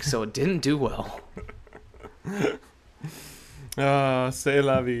 back, so it didn't do well. C'est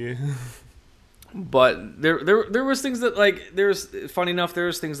la vie. But there was things that, like, funny enough, there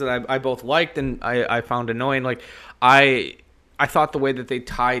was things that I both liked and I found annoying. Like, I thought the way that they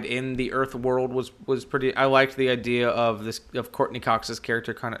tied in the Earth world was pretty. I liked the idea of Courtney Cox's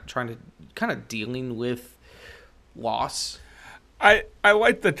character kind of dealing with loss. I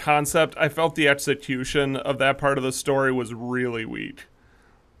liked the concept. I felt the execution of that part of the story was really weak.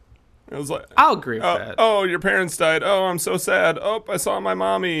 It was like, I'll agree with that. Oh, your parents died. Oh, I'm so sad. Oh, I saw my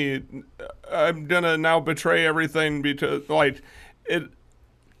mommy. I'm gonna now betray everything because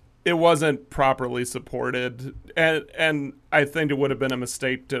it wasn't properly supported, and I think it would have been a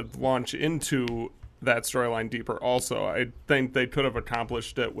mistake to launch into that storyline deeper. Also, I think they could have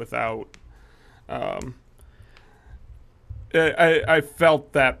accomplished it without. I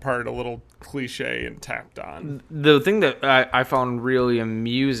felt that part a little cliche and tacked on. The thing that I found really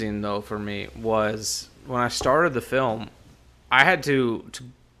amusing, though, for me was when I started the film, I had to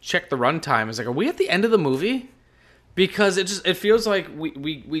check the runtime. It's like, are we at the end of the movie? Because it feels like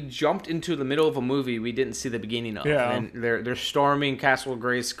we jumped into the middle of a movie we didn't see the beginning of. Yeah. And they're storming Castle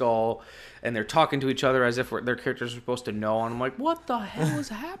Grayskull, and they're talking to each other as if their characters are supposed to know. And I'm like, what the hell is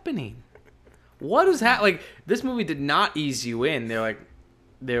happening? What is happening? Like, this movie did not ease you in.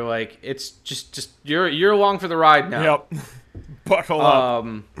 They're like, it's just you're along for the ride now. Yep. Buckle up.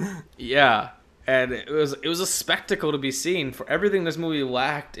 Yeah. And it was a spectacle to be seen. For everything this movie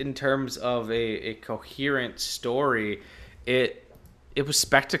lacked in terms of a coherent story, it was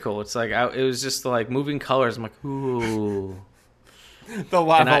spectacle. It's like it was just like moving colors. I'm like, ooh, the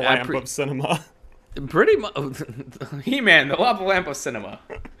lava lamp of cinema. Pretty much, He-Man, the lava lamp of cinema.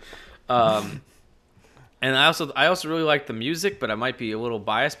 And I also really liked the music, but I might be a little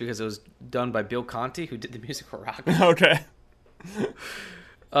biased because it was done by Bill Conti, who did the music for Rocky. Okay.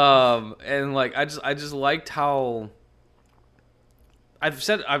 And like I just liked how I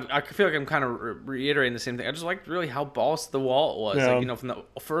feel like I'm kind of reiterating the same thing. I just liked really how balls to the wall it was. Yeah. Like, from the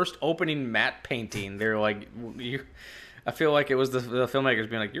first opening matte painting, they're like, I feel like it was the filmmakers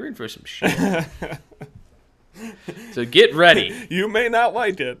being like, you're in for some shit. So get ready. You may not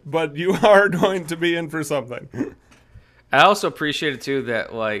like it, but you are going to be in for something. I also appreciated too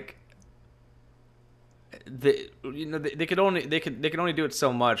that like they could only do it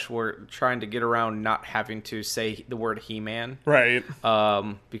so much. We're trying to get around not having to say the word He-Man, right?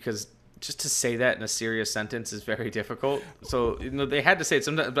 Because just to say that in a serious sentence is very difficult. So they had to say it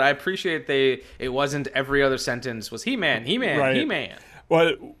sometimes. But I appreciate it wasn't every other sentence was He-Man, He-Man, right. He-Man.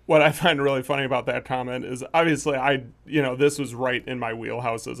 What I find really funny about that comment is obviously this was right in my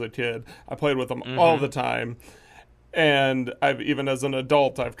wheelhouse as a kid. I played with them all the time. And even as an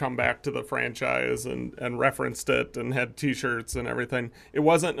adult, I've come back to the franchise and referenced it and had T-shirts and everything. It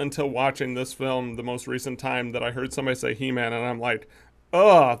wasn't until watching this film, the most recent time, that I heard somebody say He-Man, and I'm like,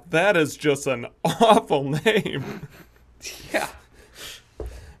 oh, that is just an awful name. Yeah.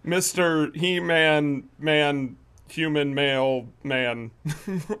 Mr. He-Man, man, human, male, man.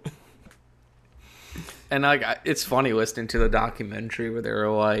 And like, it's funny listening to the documentary where they were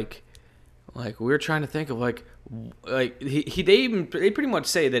like, Like we were trying to think of like they pretty much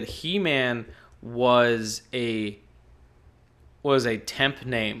say that He-Man was a temp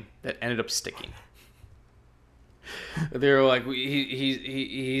name that ended up sticking. They were like,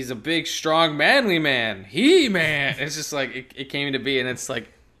 he's a big, strong, manly man. He-Man. It's just like it came to be, and it's like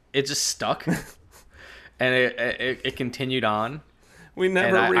it just stuck, and it continued on. We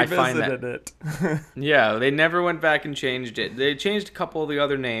never revisited it. Yeah, they never went back and changed it. They changed a couple of the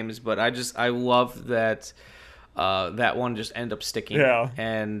other names, but I love that that one just ended up sticking. Yeah,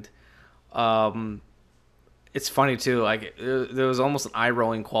 and it's funny too. Like there was almost an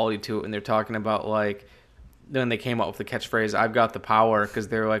eye-rolling quality to it when they're talking about like. Then they came up with the catchphrase "I've got the power" because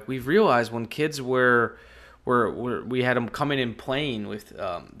they're like, we've realized when kids we had them coming in playing with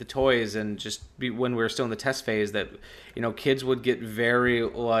the toys and when we were still in the test phase that kids would get very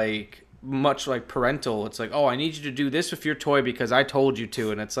much like parental. It's like, oh, I need you to do this with your toy because I told you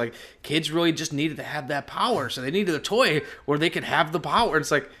to, and it's like kids really just needed to have that power, so they needed a toy where they could have the power.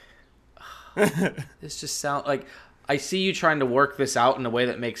 It's like this just sounds like. I see you trying to work this out in a way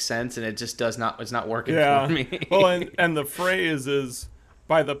that makes sense, and it just does not. It's not working for me. Well, and the phrase is,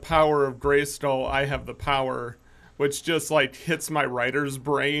 "By the power of Grayskull, I have the power," which just like hits my writer's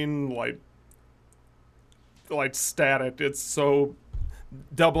brain like static. It's so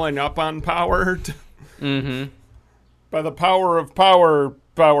doubling up on power. Mm-hmm. By the power of power.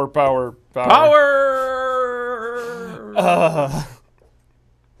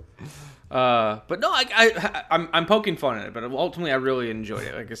 But no, I'm poking fun at it, but ultimately I really enjoyed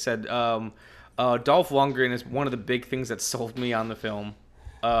it. Like I said, Dolph Lundgren is one of the big things that sold me on the film,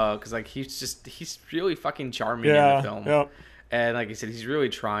 because like he's really fucking charming in the film, and like I said, he's really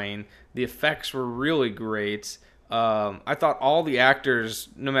trying. The effects were really great. I thought all the actors,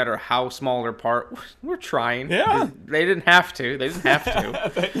 no matter how small their part, were trying. Yeah. They didn't have to.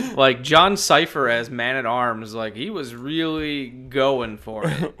 Like, John Cypher as Man-at-Arms, like, he was really going for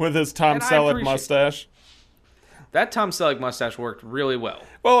it. With his Tom Selleck mustache. That Tom Selleck mustache worked really well.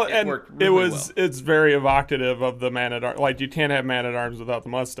 Well, it's very evocative of the Man-at-Arms. Like, you can't have Man-at-Arms without the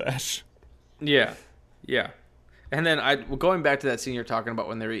mustache. Yeah. Yeah. And then, going back to that scene you're talking about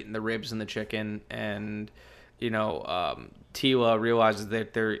when they're eating the ribs and the chicken, and... Tila realizes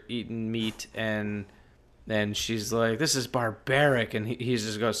that they're eating meat, and then she's like, "This is barbaric," and he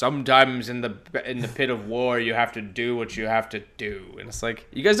just goes, "Sometimes in the pit of war, you have to do what you have to do." And it's like,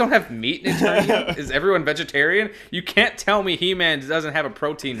 you guys don't have meat in Eternia? Is everyone vegetarian? You can't tell me He-Man doesn't have a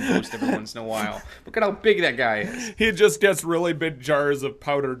protein boost every once in a while. Look at how big that guy is. He just gets really big jars of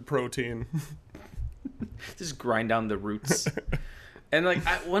powdered protein. Just grind down the roots. And like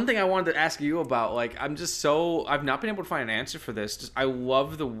one thing I wanted to ask you about, like I've not been able to find an answer for this. Just I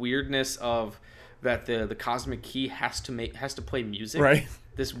love the weirdness of that the cosmic key has to play music. Right.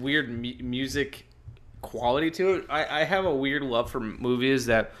 This weird music quality to it. I have a weird love for movies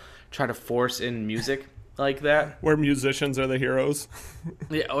that try to force in music like that, where musicians are the heroes.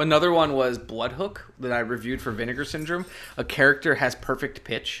 Yeah. Another one was Bloodhook that I reviewed for Vinegar Syndrome. A character has perfect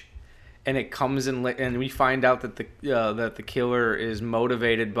pitch. And it comes in, and we find out that the killer is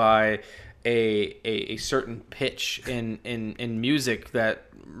motivated by a certain pitch in music that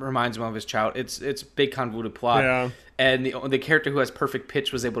reminds him of his child. It's a big convoluted plot, and the character who has perfect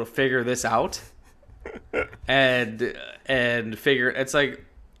pitch was able to figure this out, and figure it's like,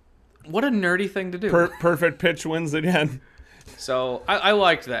 what a nerdy thing to do. Perfect pitch wins again. So I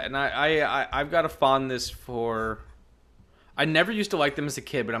liked that, and I've got a fondness for. I never used to like them as a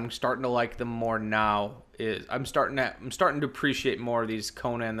kid, but I'm starting to like them more now. I'm starting to appreciate more of these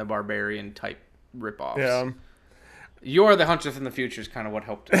Conan the Barbarian type ripoffs. Yeah. You're the Hunter from the Future is kind of what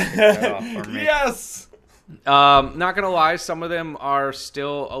helped kick that off for me. Yes. Not gonna lie, some of them are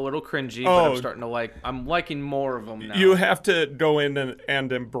still a little cringy, but I'm liking more of them now. You have to go in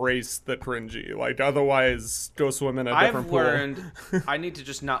and embrace the cringy, like otherwise go swim in a different pool. I've learned I need to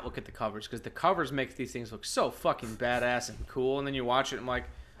just not look at the covers, because the covers make these things look so fucking badass and cool, and then you watch it and I'm like,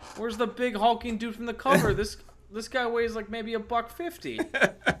 where's the big hulking dude from the cover? This guy weighs like maybe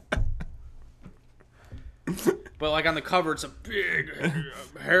 $150. But like on the cover, it's a big,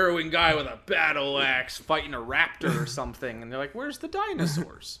 harrowing guy with a battle axe fighting a raptor or something, and they're like, "Where's the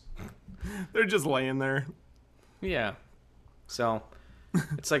dinosaurs?" They're just laying there. Yeah. So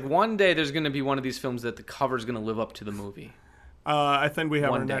it's like one day there's going to be one of these films that the cover's going to live up to the movie. I think we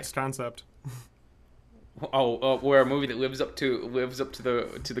have our next concept. Where a movie that lives up to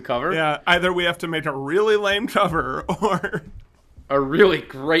the cover? Yeah. Either we have to make a really lame cover or a really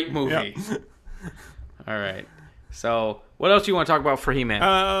great movie. Yeah. All right. So, what else do you want to talk about for He-Man?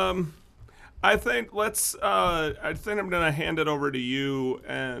 I think I'm gonna hand it over to you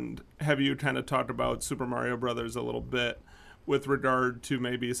and have you kind of talk about Super Mario Brothers a little bit with regard to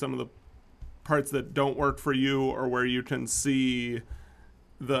maybe some of the parts that don't work for you, or where you can see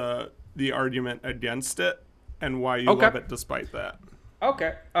the argument against it and why you love it despite that.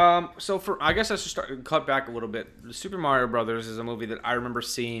 Okay. So I guess I should cut back a little bit. Super Mario Brothers is a movie that I remember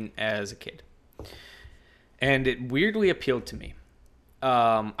seeing as a kid, and it weirdly appealed to me.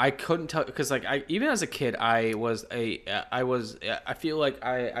 I couldn't tell, because even as a kid, I feel like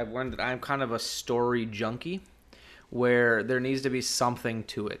I've learned that I'm kind of a story junkie, where there needs to be something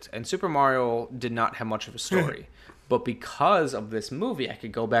to it. And Super Mario did not have much of a story. But because of this movie, I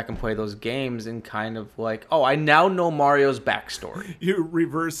could go back and play those games and kind of like, oh, I now know Mario's backstory. You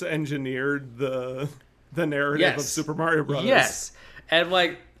reverse engineered the narrative of Super Mario Brothers. Yes. And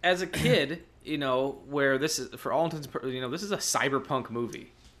like, as a kid, where this is, for all intents and purposes, this is a cyberpunk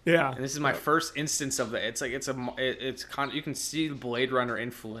movie. Yeah. And this is my first instance of it. It's like, it's kind of, you can see the Blade Runner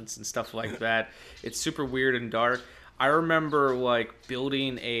influence and stuff like that. It's super weird and dark. I remember like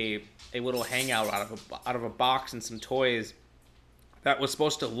building a little hangout out of a box and some toys that was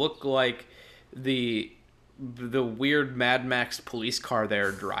supposed to look like the weird Mad Max police car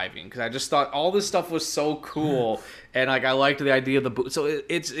they're driving, because I just thought all this stuff was so cool, and like I liked the idea of the boot. So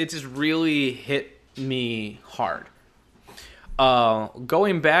it just really hit me hard.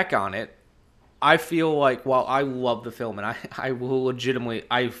 Going back on it, I feel like while I love the film, and I will legitimately,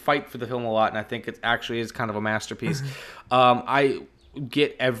 I fight for the film a lot, and I think it actually is kind of a masterpiece. I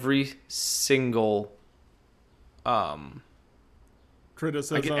get every single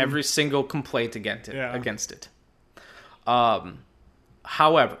criticism. I get every single complaint against it.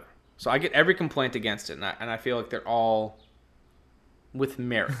 However, so I get every complaint against it, and I feel like they're all with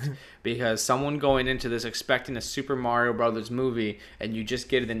merit, because someone going into this expecting a Super Mario Brothers movie and you just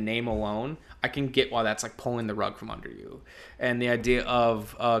get the name alone, I can get why that's like pulling the rug from under you. And the idea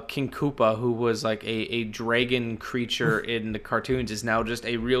of King Koopa, who was like a dragon creature in the cartoons, is now just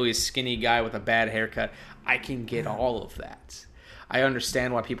a really skinny guy with a bad haircut. I can get all of that. I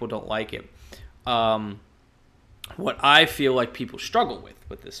understand why people don't like it. What I feel like people struggle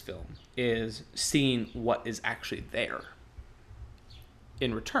with this film is seeing what is actually there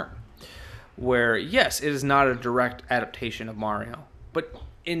in return. Where, yes, it is not a direct adaptation of Mario, but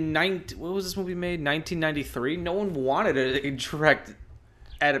what was this movie made? 1993? No one wanted a direct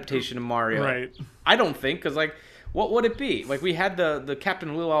adaptation of Mario. Right. I don't think, because like, what would it be? Like, we had the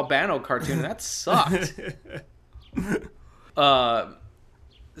Captain Lou Albano cartoon, and that sucked.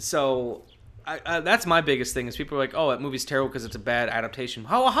 So that's my biggest thing, is people are like, oh, that movie's terrible because it's a bad adaptation.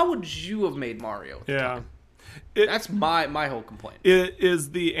 How would you have made Mario? Yeah. That's my whole complaint. It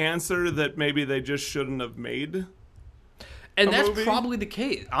is the answer that maybe they just shouldn't have made. And that's probably the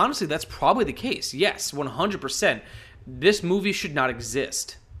case. Honestly, that's probably the case. Yes, 100%. This movie should not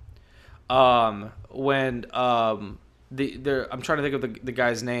exist. I'm trying to think of the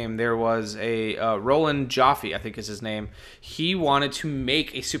guy's name. There was a Roland Joffe, I think is his name. He wanted to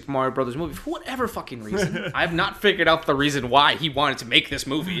make a Super Mario Brothers movie for whatever fucking reason. I have not figured out the reason why he wanted to make this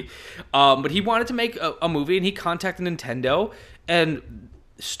movie. But he wanted to make a movie, and he contacted Nintendo. And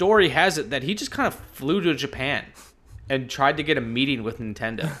story has it that he just kind of flew to Japan and tried to get a meeting with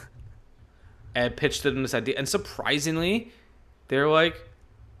Nintendo and pitched them this idea. And surprisingly, they're like,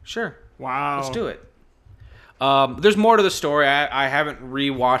 sure. Wow. Let's do it. There's more to the story. I haven't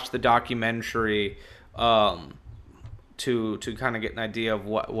rewatched the documentary to kind of get an idea of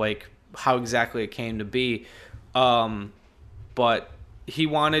what, like, how exactly it came to be. But he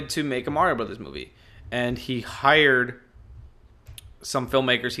wanted to make a Mario Brothers movie, and he hired some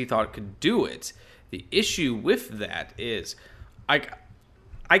filmmakers he thought could do it. The issue with that is, I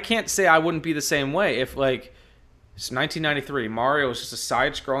can't say I wouldn't be the same way if, like, it's 1993. Mario is just a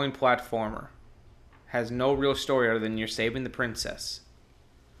side-scrolling platformer. Has no real story other than you're saving the princess.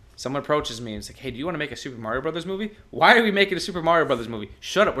 Someone approaches me and is like, hey, do you want to make a Super Mario Brothers movie? Why are we making a Super Mario Brothers movie?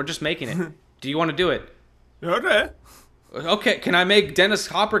 Shut up, we're just making it. Do you want to do it? Okay, can I make Dennis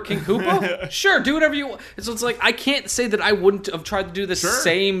Hopper King Koopa? Sure, do whatever you want. So it's like, I can't say that I wouldn't have tried to do the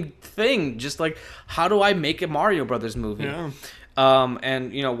same thing. Just like, how do I make a Mario Brothers movie? Yeah.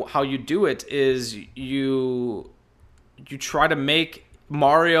 And, you know, how you do it is you try to make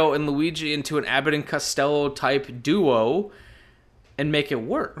Mario and Luigi into an Abbott and Costello type duo and make it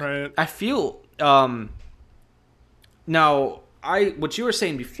work. Right. I feel now what you were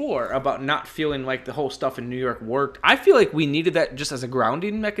saying before about not feeling like the whole stuff in New York worked, I feel like we needed that just as a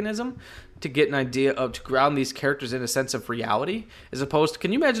grounding mechanism to get an idea of, to ground these characters in a sense of reality, as opposed to,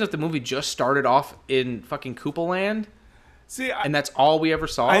 can you imagine if the movie just started off in fucking Koopa Land? See, and that's all we ever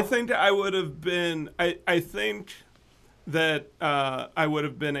saw. I think I would have been. I think that I would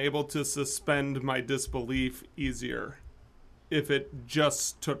have been able to suspend my disbelief easier if it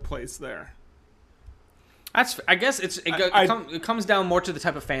just took place there. I guess it comes down more to the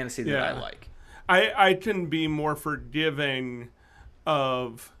type of fantasy that I like. I can be more forgiving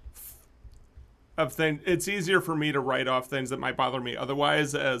of things. It's easier for me to write off things that might bother me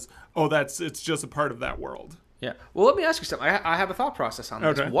otherwise as, it's just a part of that world. Yeah. Well, let me ask you something. I have a thought process on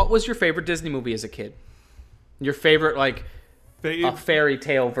this. Okay. What was your favorite Disney movie as a kid? Your favorite, like, a fairy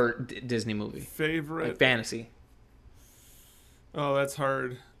tale Disney movie? Favorite? Like fantasy. Oh, that's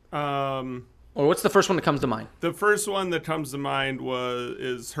hard. Or what's the first one that comes to mind? The first one that comes to mind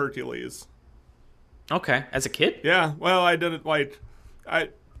is Hercules. Okay. As a kid? Yeah. Well, I did it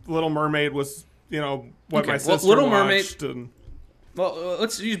Little Mermaid was, what my sister Little watched. Mermaid. Well,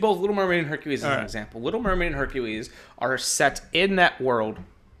 let's use both Little Mermaid and Hercules as an example. Little Mermaid and Hercules are set in that world,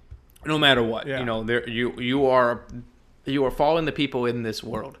 no matter what. Yeah. You are following the people in this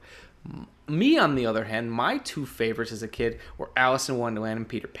world. Me, on the other hand, my two favorites as a kid were Alice in Wonderland and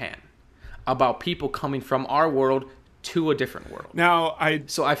Peter Pan, about people coming from our world to a different world. Now,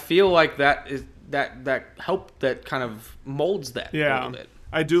 so I feel like that kind of molds that a little bit.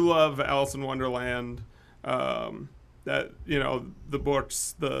 I do love Alice in Wonderland. That the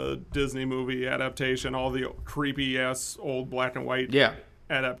books, the Disney movie adaptation, all the creepy ass old black and white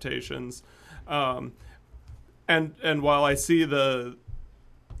adaptations, and while I certainly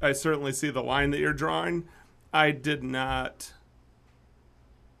see the line that you're drawing, I did not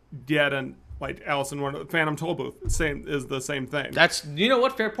get Alice in Wonderland. Phantom Tollbooth is the same thing. That's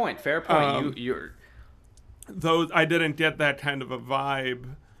fair point. You're though I didn't get that kind of a vibe.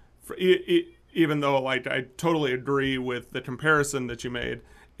 Even though, I totally agree with the comparison that you made,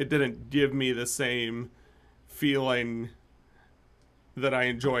 it didn't give me the same feeling that I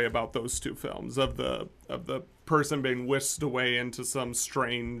enjoy about those two films of the person being whisked away into some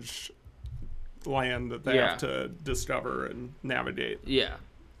strange land that they have to discover and navigate. Yeah.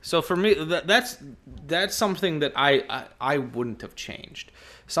 So for me, that's something that I wouldn't have changed.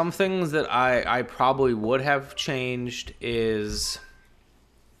 Some things that I probably would have changed is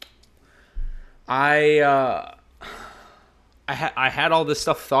I had all this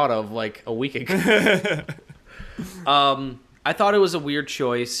stuff thought of like a week ago. I thought it was a weird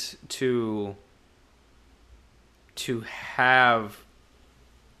choice to have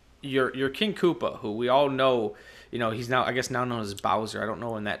your King Koopa, who we all know, he's now known as Bowser. I don't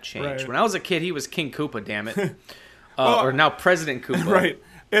know when that changed. Right. When I was a kid, he was King Koopa, damn it. Or now President Koopa. Right.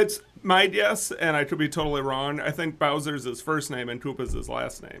 It's my guess, and I could be totally wrong. I think Bowser's his first name and Koopa's his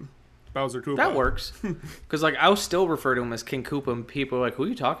last name. Bowser Koopa. That works. Because I still refer to him as King Koopa, and people are like, who are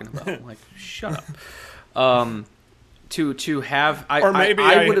you talking about? I'm like, shut up. To have... maybe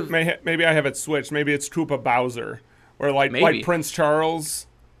I have it switched. Maybe it's Koopa Bowser. Or like Prince Charles,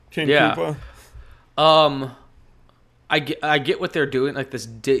 King Koopa. I get what they're doing, like this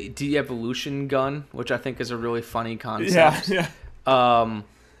de-evolution gun, which I think is a really funny concept. Yeah.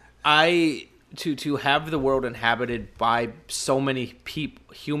 To have the world inhabited by so many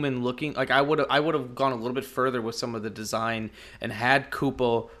human looking, I would have gone a little bit further with some of the design and had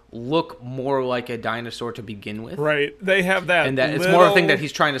Koopa look more like a dinosaur to begin with. Right. They have that, and that it's more a thing that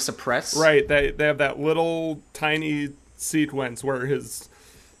he's trying to suppress. Right. They have that little tiny sequence where his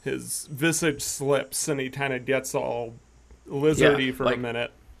visage slips and he kind of gets all lizardy for a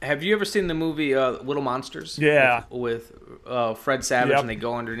minute. Have you ever seen the movie Little Monsters? Yeah. With Fred Savage, and they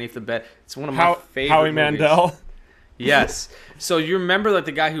go underneath the bed. It's one of my favorite Howie movies. Mandel. Yes. So you remember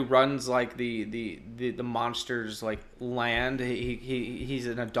the guy who runs the monsters land? He's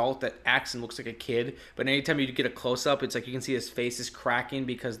an adult that acts and looks like a kid, but anytime you get a close up, it's like you can see his face is cracking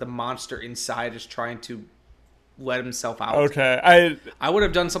because the monster inside is trying to let himself out. Okay. I would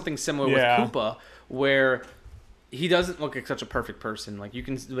have done something similar with Koopa, where he doesn't look like such a perfect person. You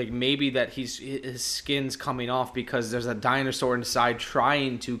can maybe that his skin's coming off because there's a dinosaur inside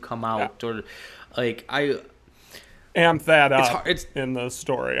trying to come out, or I amp that up in the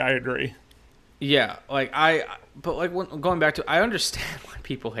story. I agree. Yeah, going back to, I understand why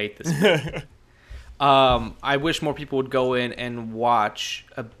people hate this movie. I wish more people would go in and watch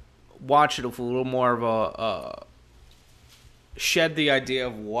it with a little more of a shed the idea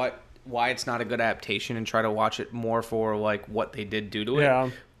of why it's not a good adaptation and try to watch it more for what they did do to it.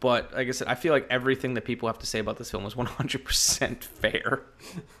 Yeah. But like I said, I feel like everything that people have to say about this film is 100% fair.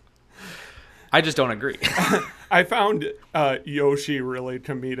 I just don't agree. I found Yoshi really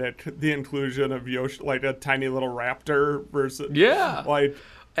comedic. The inclusion of Yoshi, like a tiny little raptor versus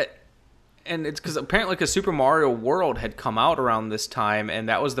And it's because Super Mario World had come out around this time, and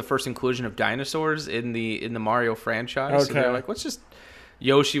that was the first inclusion of dinosaurs in the Mario franchise. So they're like, let's just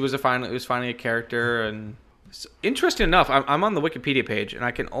Yoshi was finally a character, and so, interesting enough, I'm on the Wikipedia page, and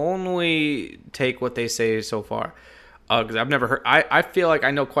I can only take what they say so far because I've never heard. I feel like I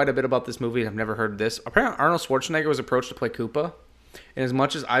know quite a bit about this movie, and I've never heard this. Apparently, Arnold Schwarzenegger was approached to play Koopa, and as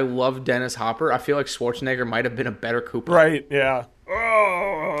much as I love Dennis Hopper, I feel like Schwarzenegger might have been a better Koopa. Right? Yeah.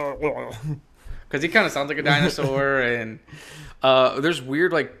 Because he kind of sounds like a dinosaur, and there's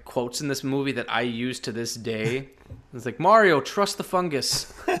weird like quotes in this movie that I use to this day. It's like, Mario, trust the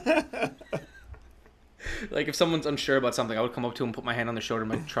fungus. Like if someone's unsure about something, I would come up to him, put my hand on their shoulder,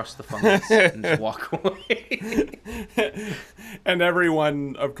 and like, trust the fungus, and just walk away. And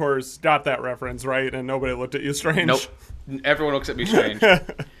everyone, of course, got that reference, right? And nobody looked at you strange. Nope. Everyone looks at me strange.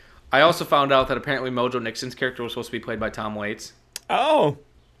 I also found out that apparently Mojo Nixon's character was supposed to be played by Tom Waits. Oh.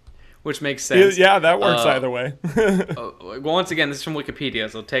 Which makes sense. Yeah, that works either way. Well, once again, this is from Wikipedia,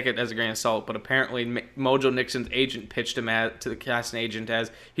 so take it as a grain of salt. But apparently, Mojo Nixon's agent pitched him to the casting agent as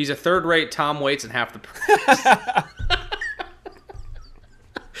he's a third-rate Tom Waits and half the price. I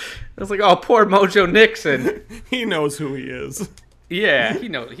was like, oh, poor Mojo Nixon. He knows who he is. Yeah, he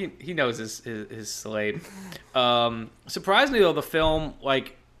knows his slate. Surprisingly, though, the film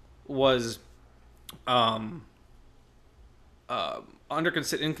was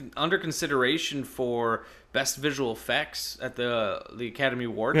under consideration for best visual effects at the Academy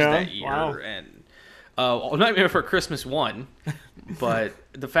Awards that year. Wow. And Nightmare Before Christmas won, but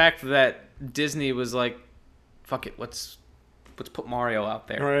the fact that Disney was like, fuck it, let's put Mario out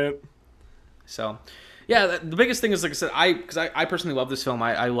there. Right. So, yeah, the biggest thing is, like I said, I personally love this film.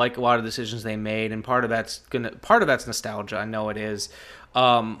 I like a lot of decisions they made, and part of that's nostalgia. I know it is,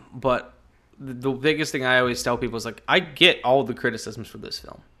 but the biggest thing I always tell people is, like, I get all the criticisms for this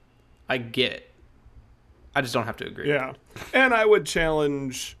film. I get it. I just don't have to agree. Yeah. And I would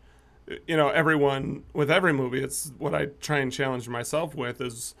challenge, everyone with every movie. It's what I try and challenge myself with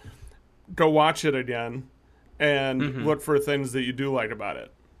is go watch it again and look for things that you do like about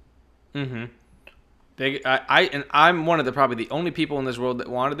it. Mm-hmm. I'm one of probably the only people in this world that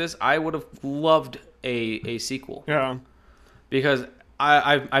wanted this. I would have loved a sequel. Yeah. Because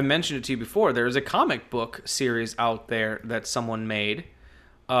I mentioned it to you before. There is a comic book series out there that someone made,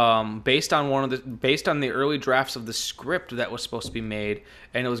 based on the early drafts of the script that was supposed to be made,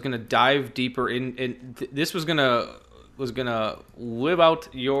 and it was going to dive deeper in. This was gonna live out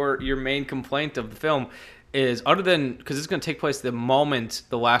your main complaint of the film. Is other than because it's going to take place the moment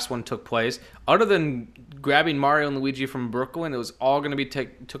the last one took place. Other than grabbing Mario and Luigi from Brooklyn, it was all going to be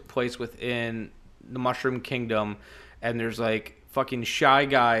took place within the Mushroom Kingdom, and there's like fucking Shy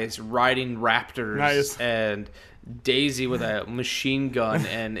Guys riding raptors, nice. And Daisy with a machine gun,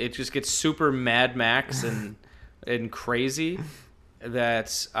 and it just gets super Mad Max and crazy.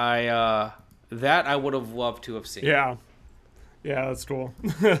 That I would have loved to have seen. Yeah, that's cool.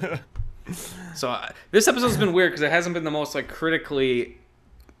 So this episode's been weird because it hasn't been the most critically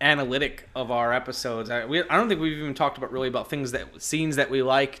analytic of our episodes. I don't think we've even talked about scenes that we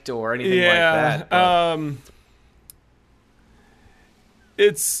liked or anything like that.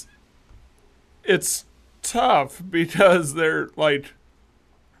 It's tough because they're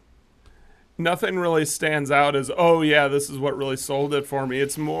nothing really stands out as, oh yeah, this is what really sold it for me.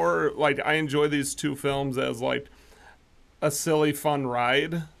 It's more like I enjoy these two films as a silly fun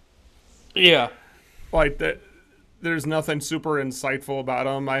ride. Yeah. There's nothing super insightful about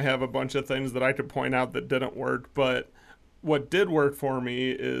them. I have a bunch of things that I could point out that didn't work, but what did work for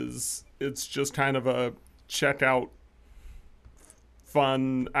me is it's just kind of a check-out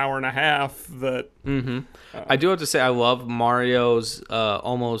fun hour and a half that... I do have to say I love Mario's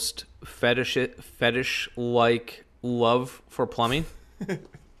almost fetish-like love for plumbing.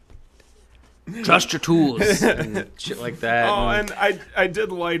 Trust your tools and shit like that. Oh, and I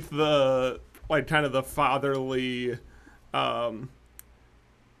did like the kind of the fatherly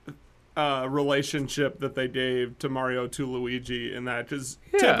relationship that they gave to Mario to Luigi in that, because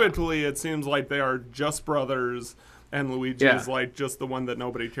typically it seems like they are just brothers and Luigi is just the one that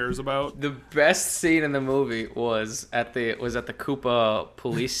nobody cares about. The best scene in the movie was at the Koopa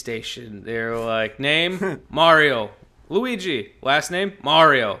police station. They were like, name Mario, Luigi, last name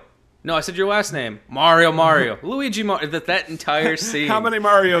Mario. No, I said your last name. Mario. Luigi Mario. That entire scene. How many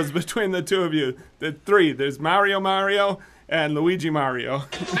Marios between the two of you? The three. There's Mario, and Luigi Mario.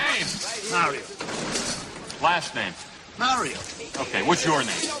 Name? Mario. Last name? Mario. Okay, what's your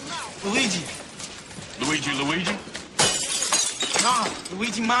name? Luigi. Luigi? No,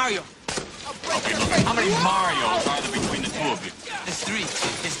 Luigi Mario. Okay, look, how many Marios are there between the two of you? There's three.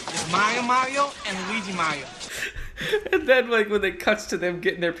 There's Mario, and Luigi Mario. And then, like, when it cuts to them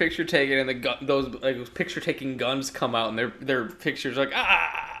getting their picture taken, and those picture-taking guns come out, and their pictures are like,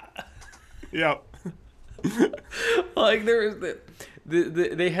 ah! Yeah. Like,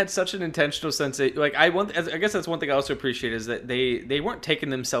 they had such an intentional sense of, like, I guess that's one thing I also appreciate is that they weren't taking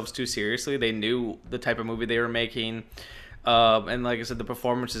themselves too seriously. They knew the type of movie they were making, and like I said, the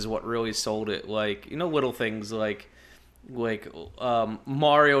performance is what really sold it. Like, you know, little things like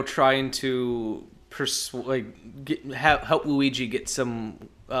Mario trying to help Luigi get some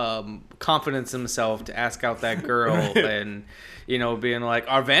confidence in himself to ask out that girl, and you know, being like,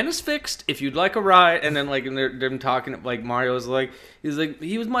 "Our van is fixed. If you'd like a ride," and then like they're talking, like Mario's like, he's like,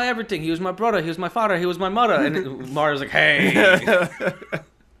 "He was my everything. He was my brother. He was my father. He was my mother," and Mario's like, "Hey."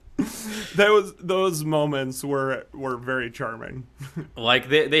 Those moments were very charming. Like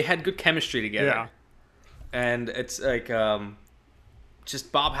they had good chemistry together. Yeah. And it's like,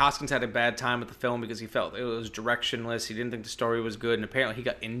 just Bob Hoskins had a bad time with the film because he felt it was directionless. He didn't think the story was good, and apparently he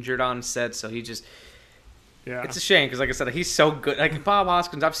got injured on set, so he just... Yeah. It's a shame, because like I said, he's so good. Like, Bob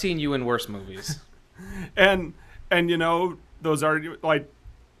Hoskins, I've seen you in worse movies. and you know, those are, like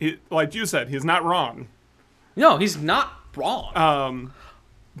you said, he's not wrong. No, he's not wrong.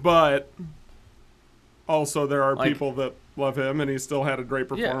 But also there are people that love him, and he still had a great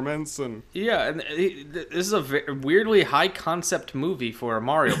performance. Yeah, and this is a weirdly high concept movie for a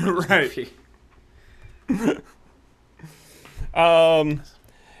Mario movie.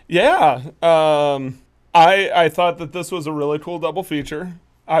 Yeah. I thought that this was a really cool double feature.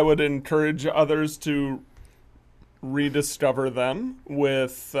 I would encourage others to rediscover them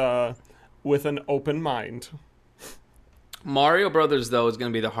with an open mind. Mario Brothers, though, is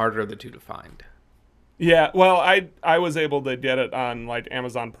going to be the harder of the two to find. Yeah, well, I was able to get it on like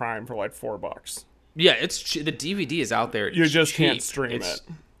Amazon Prime for like $4. Yeah, it's the DVD is out there. You just can't stream it.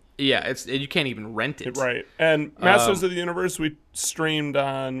 Yeah, you can't even rent it. Right. And Masters of the Universe we streamed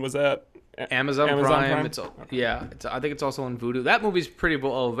on, was that Amazon Prime? I think it's also on Vudu. That movie's pretty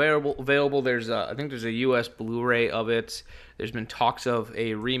available. There's I think there's a US Blu-ray of it. There's been talks of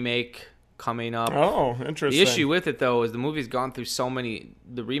a remake coming up. Oh, interesting. The issue with it, though, is the remake has gone through so many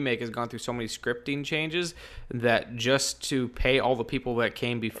scripting changes that just to pay all the people that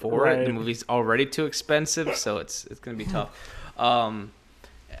came before it, the movie's already too expensive, so it's going to be tough.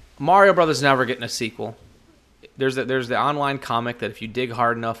 Mario Brothers never getting a sequel. There's the online comic that if you dig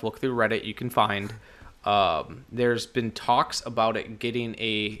hard enough, look through Reddit, you can find. There's been talks about it getting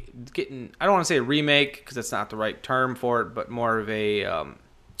I don't want to say a remake because that's not the right term for it, but more of a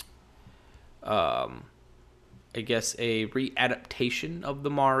I guess a readaptation of the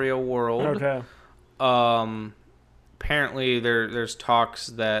Mario world. Okay. Apparently there's talks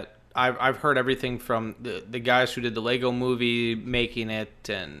that I've heard everything from the guys who did the Lego movie making it,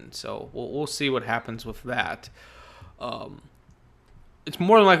 and so we'll see what happens with that. It's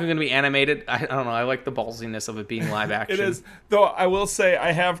more than likely going to be animated. I don't know. I like the ballsiness of it being live action. It is, though. I will say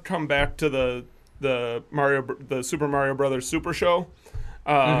I have come back to the Super Mario Brothers Super Show.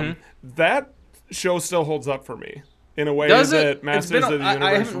 That show still holds up for me in a way that Masters of the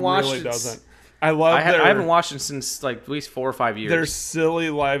Universe really doesn't. I haven't watched it since like at least 4 or 5 years. Their silly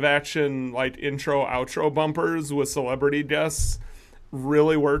live action like intro outro bumpers with celebrity guests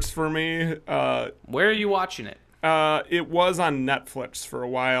really works for me. Where are you watching it? It was on Netflix for a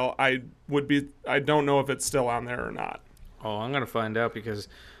while. I don't know if it's still on there or not. Oh, I'm gonna find out because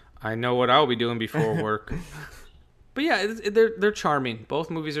I know what I'll be doing before work. But yeah, they're charming. Both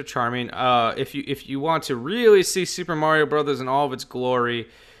movies are charming. If you want to really see Super Mario Brothers in all of its glory,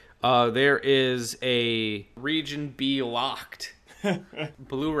 there is a Region B locked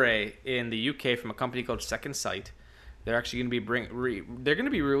Blu-ray in the UK from a company called Second Sight. They're actually going to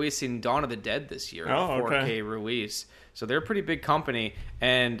be releasing Dawn of the Dead this year, a 4K release. So they're a pretty big company,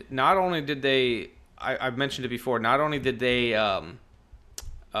 and not only did they, I've mentioned it before, not only did they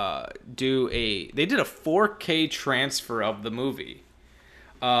they did a 4K transfer of the movie.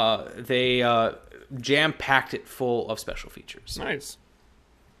 They jam-packed it full of special features. Nice.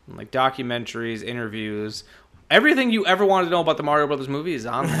 Like documentaries, interviews, everything you ever wanted to know about the Mario Brothers movie is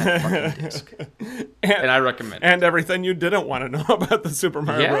on that fucking disc. And I recommend it. And everything you didn't want to know about the Super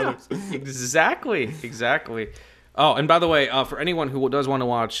Mario Brothers. Exactly. Oh, and by the way, for anyone who does want to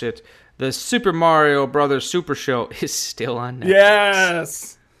watch it, the Super Mario Brothers Super Show is still on Netflix.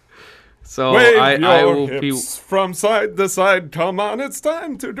 Yes. So Wave I your will hips from side to side. Come on, it's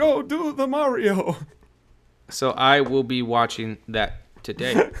time to go do the Mario. So I will be watching that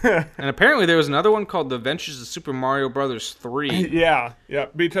today. And apparently there was another one called The Adventures of Super Mario Brothers 3. Yeah,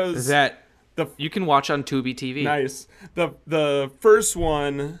 because that You can watch on Tubi TV. Nice. The first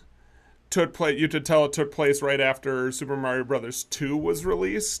one took place. You could tell it took place right after Super Mario Brothers 2 was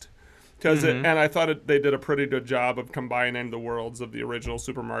released, and I thought they did a pretty good job of combining the worlds of the original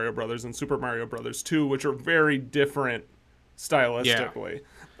Super Mario Brothers and Super Mario Brothers 2, which are very different stylistically.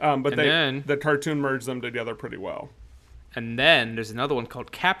 But the cartoon merged them together pretty well. And then there's another one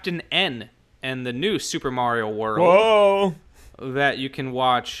called Captain N and the new Super Mario World. Whoa! That you can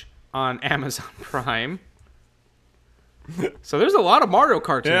watch on Amazon Prime. So there's a lot of Mario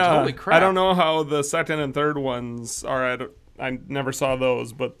cartoons. Yeah, Holy crap. I don't know how the second and third ones are. I never saw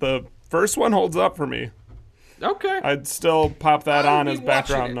those, but the first one holds up for me. Okay. I'd still pop that on as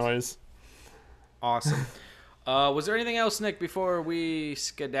background noise. Awesome. Was there anything else, Nick, before we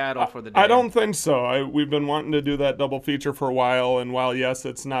skedaddle for the day? I don't think so. We've been wanting to do that double feature for a while, and while, yes,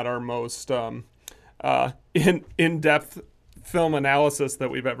 it's not our most in-depth film analysis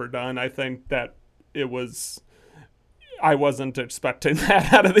that we've ever done, I think that I wasn't expecting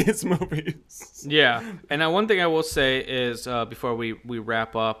that out of these movies. Yeah, and one thing I will say is, before we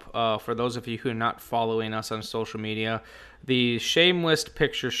wrap up, for those of you who are not following us on social media, the Shameless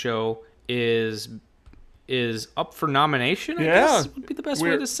Picture Show is up for nomination, I guess would be the best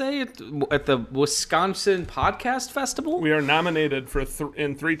way to say it, at the Wisconsin Podcast Festival. We are nominated for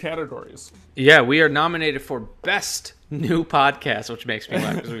in 3 categories. Yeah, we are nominated for Best New Podcast, which makes me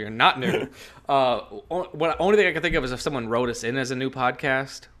laugh because we are not new. Only thing I can think of is if someone wrote us in as a new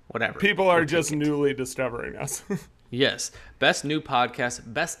podcast. Whatever. People are just newly discovering us. Yes. Best New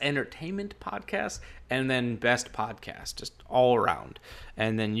Podcast, Best Entertainment Podcast, and then Best Podcast, just all around.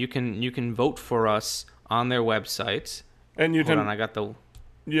 And then you can vote for us on their website. And you Hold on, I got the...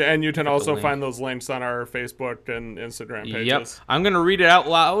 Yeah, and you can also find those links on our Facebook and Instagram pages. Yep. I'm going to read it out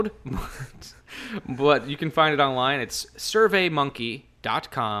loud, but you can find it online. It's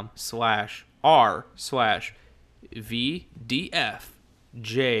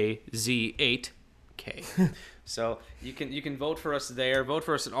surveymonkey.com/r/VDFJZ8K. So you can vote for us there. Vote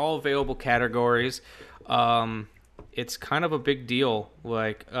for us in all available categories. It's kind of a big deal,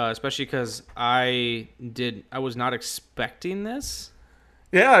 like especially because I was not expecting this.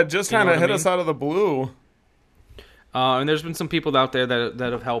 Yeah, it just kind of hit us out of the blue. And there's been some people out there that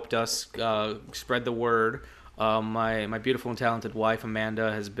have helped us spread the word. My beautiful and talented wife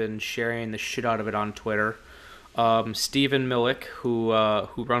Amanda has been sharing the shit out of it on Twitter. Stephen Millick, who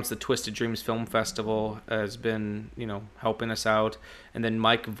runs the Twisted Dreams Film Festival, has been helping us out, and then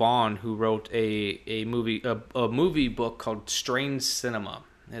Mike Vaughn, who wrote a movie book called Strange Cinema,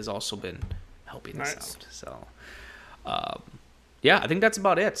 has also been helping us out. So, yeah, I think that's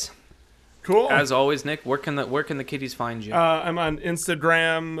about it. Cool. As always, Nick, where can the kiddies find you? I'm on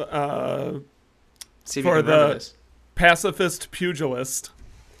Instagram See if for you can remember the this. Pacifist Pugilist.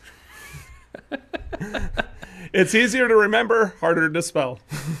 It's easier to remember, harder to spell.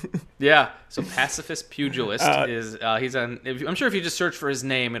 Yeah, so Pacifist Pugilist is he's on. I'm sure if you just search for his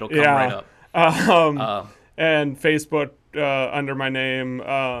name, it'll come right up. And Facebook under my name.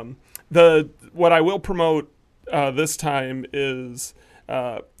 What I will promote this time is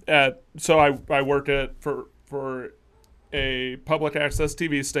I work for a public access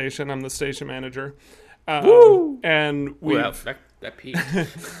TV station. I'm the station manager. Woo! And that peaked.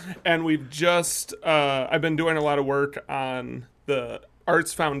 And we've just I've been doing a lot of work on the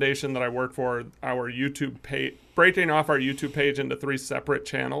Arts Foundation that I work for, our YouTube page, breaking off our YouTube page into 3 separate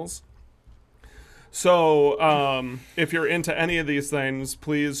channels. So if you're into any of these things,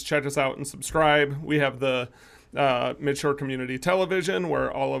 please check us out and subscribe. We have the Midshore Community Television,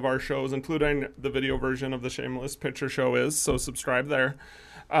 where all of our shows, including the video version of the Shameless Picture Show, is, so subscribe there.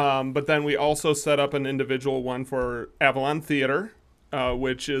 But then we also set up an individual one for Avalon Theater,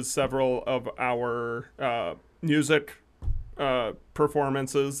 which is several of our music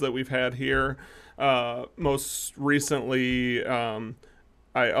performances that we've had here. Most recently, I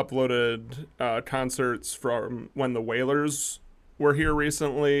uploaded concerts from when the Wailers were here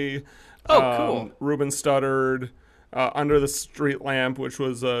recently. Oh, cool. Ruben Studdard, Under the Street Lamp, which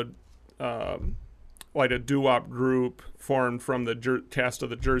was a doo-wop group formed from the cast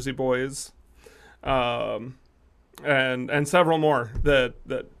of the Jersey Boys, and several more that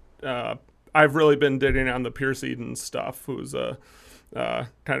I've really been digging on. The Pierce Eden stuff, who's a kind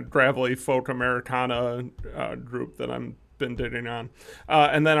of gravelly folk Americana group that I'm been digging on.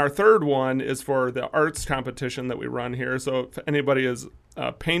 And then our third one is for the arts competition that we run here. So if anybody is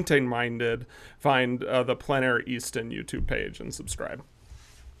painting minded, find the Plein Air Easton YouTube page and subscribe.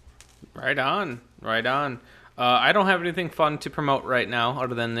 Right on. I don't have anything fun to promote right now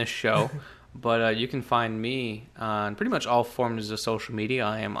other than this show. But you can find me on pretty much all forms of social media.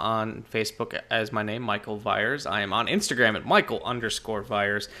 I am on Facebook as my name, Michael Vyers. I am on Instagram at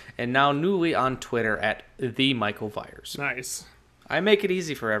Michael_Vyers. And now newly on Twitter at the Michael Vyers. Nice. I make it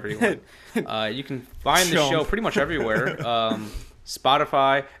easy for everyone. You can find the show pretty much everywhere.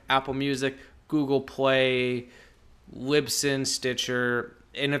 Spotify, Apple Music, Google Play, Libsyn, Stitcher.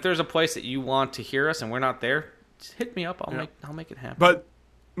 And if there's a place that you want to hear us and we're not there, just hit me up. I'll make it happen. But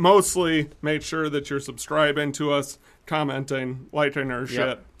mostly make sure that you're subscribing to us, commenting, liking our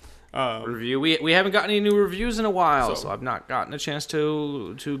shit. Review. We haven't got any new reviews in a while, so I've not gotten a chance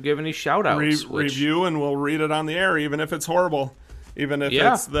to give any shout-outs. Review, and we'll read it on the air, even if it's horrible. Even if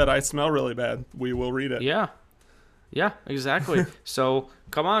it's that I smell really bad, we will read it. Yeah, exactly. So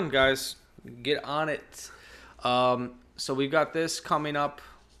come on, guys. Get on it. So we've got this coming up.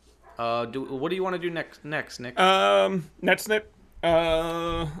 What do you want to do next, Nick? Next, Nick.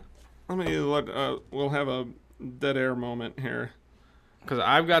 We'll have a dead air moment here. Because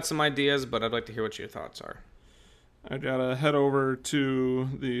I've got some ideas, but I'd like to hear what your thoughts are. I gotta head over to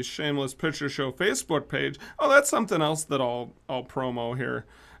the Shameless Picture Show Facebook page. Oh, that's something else that I'll promo here.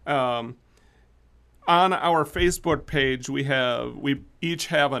 On our Facebook page, we each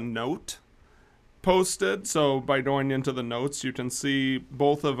have a note posted. So by going into the notes, you can see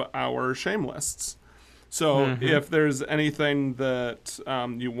both of our shame lists. So if there's anything that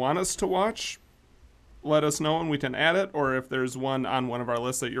you want us to watch, let us know and we can add it. Or if there's one on one of our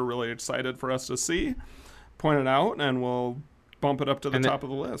lists that you're really excited for us to see, point it out and we'll bump it up to the top of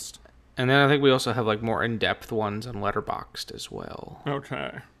the list. And then I think we also have like more in-depth ones on Letterboxd as well.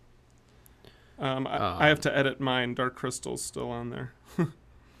 Okay. I have to edit mine. Dark Crystal's still on there.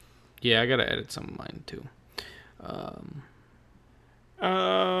 Yeah, I gotta edit some of mine too.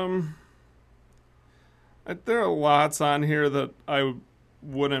 There are lots on here that I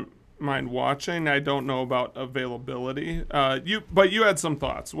wouldn't mind watching. I don't know about availability. But you had some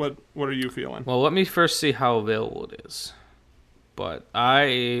thoughts. What are you feeling? Well, let me first see how available it is. But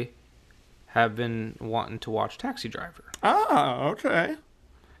I have been wanting to watch Taxi Driver. Ah, okay.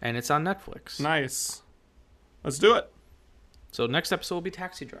 And it's on Netflix. Nice. Let's do it. So next episode will be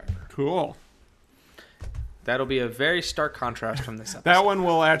Taxi Driver. Cool. That'll be a very stark contrast from this episode. That one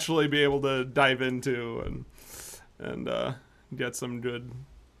we'll actually be able to dive into and get some good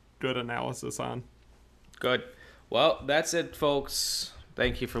analysis on. Good. Well, that's it, folks.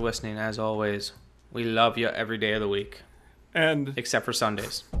 Thank you for listening. As always, we love you every day of the week, and except for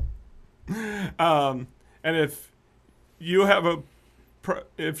Sundays. And if you have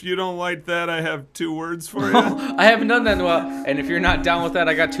if you don't like that, I have 2 words for you. I haven't done that in a while. And if you're not down with that,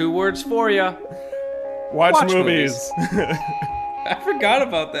 I got 2 words for you. Watch movies. I forgot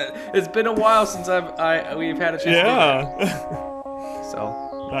about that. It's been a while since we've had a chance to do that.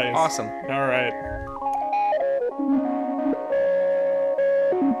 So nice. Awesome. All right.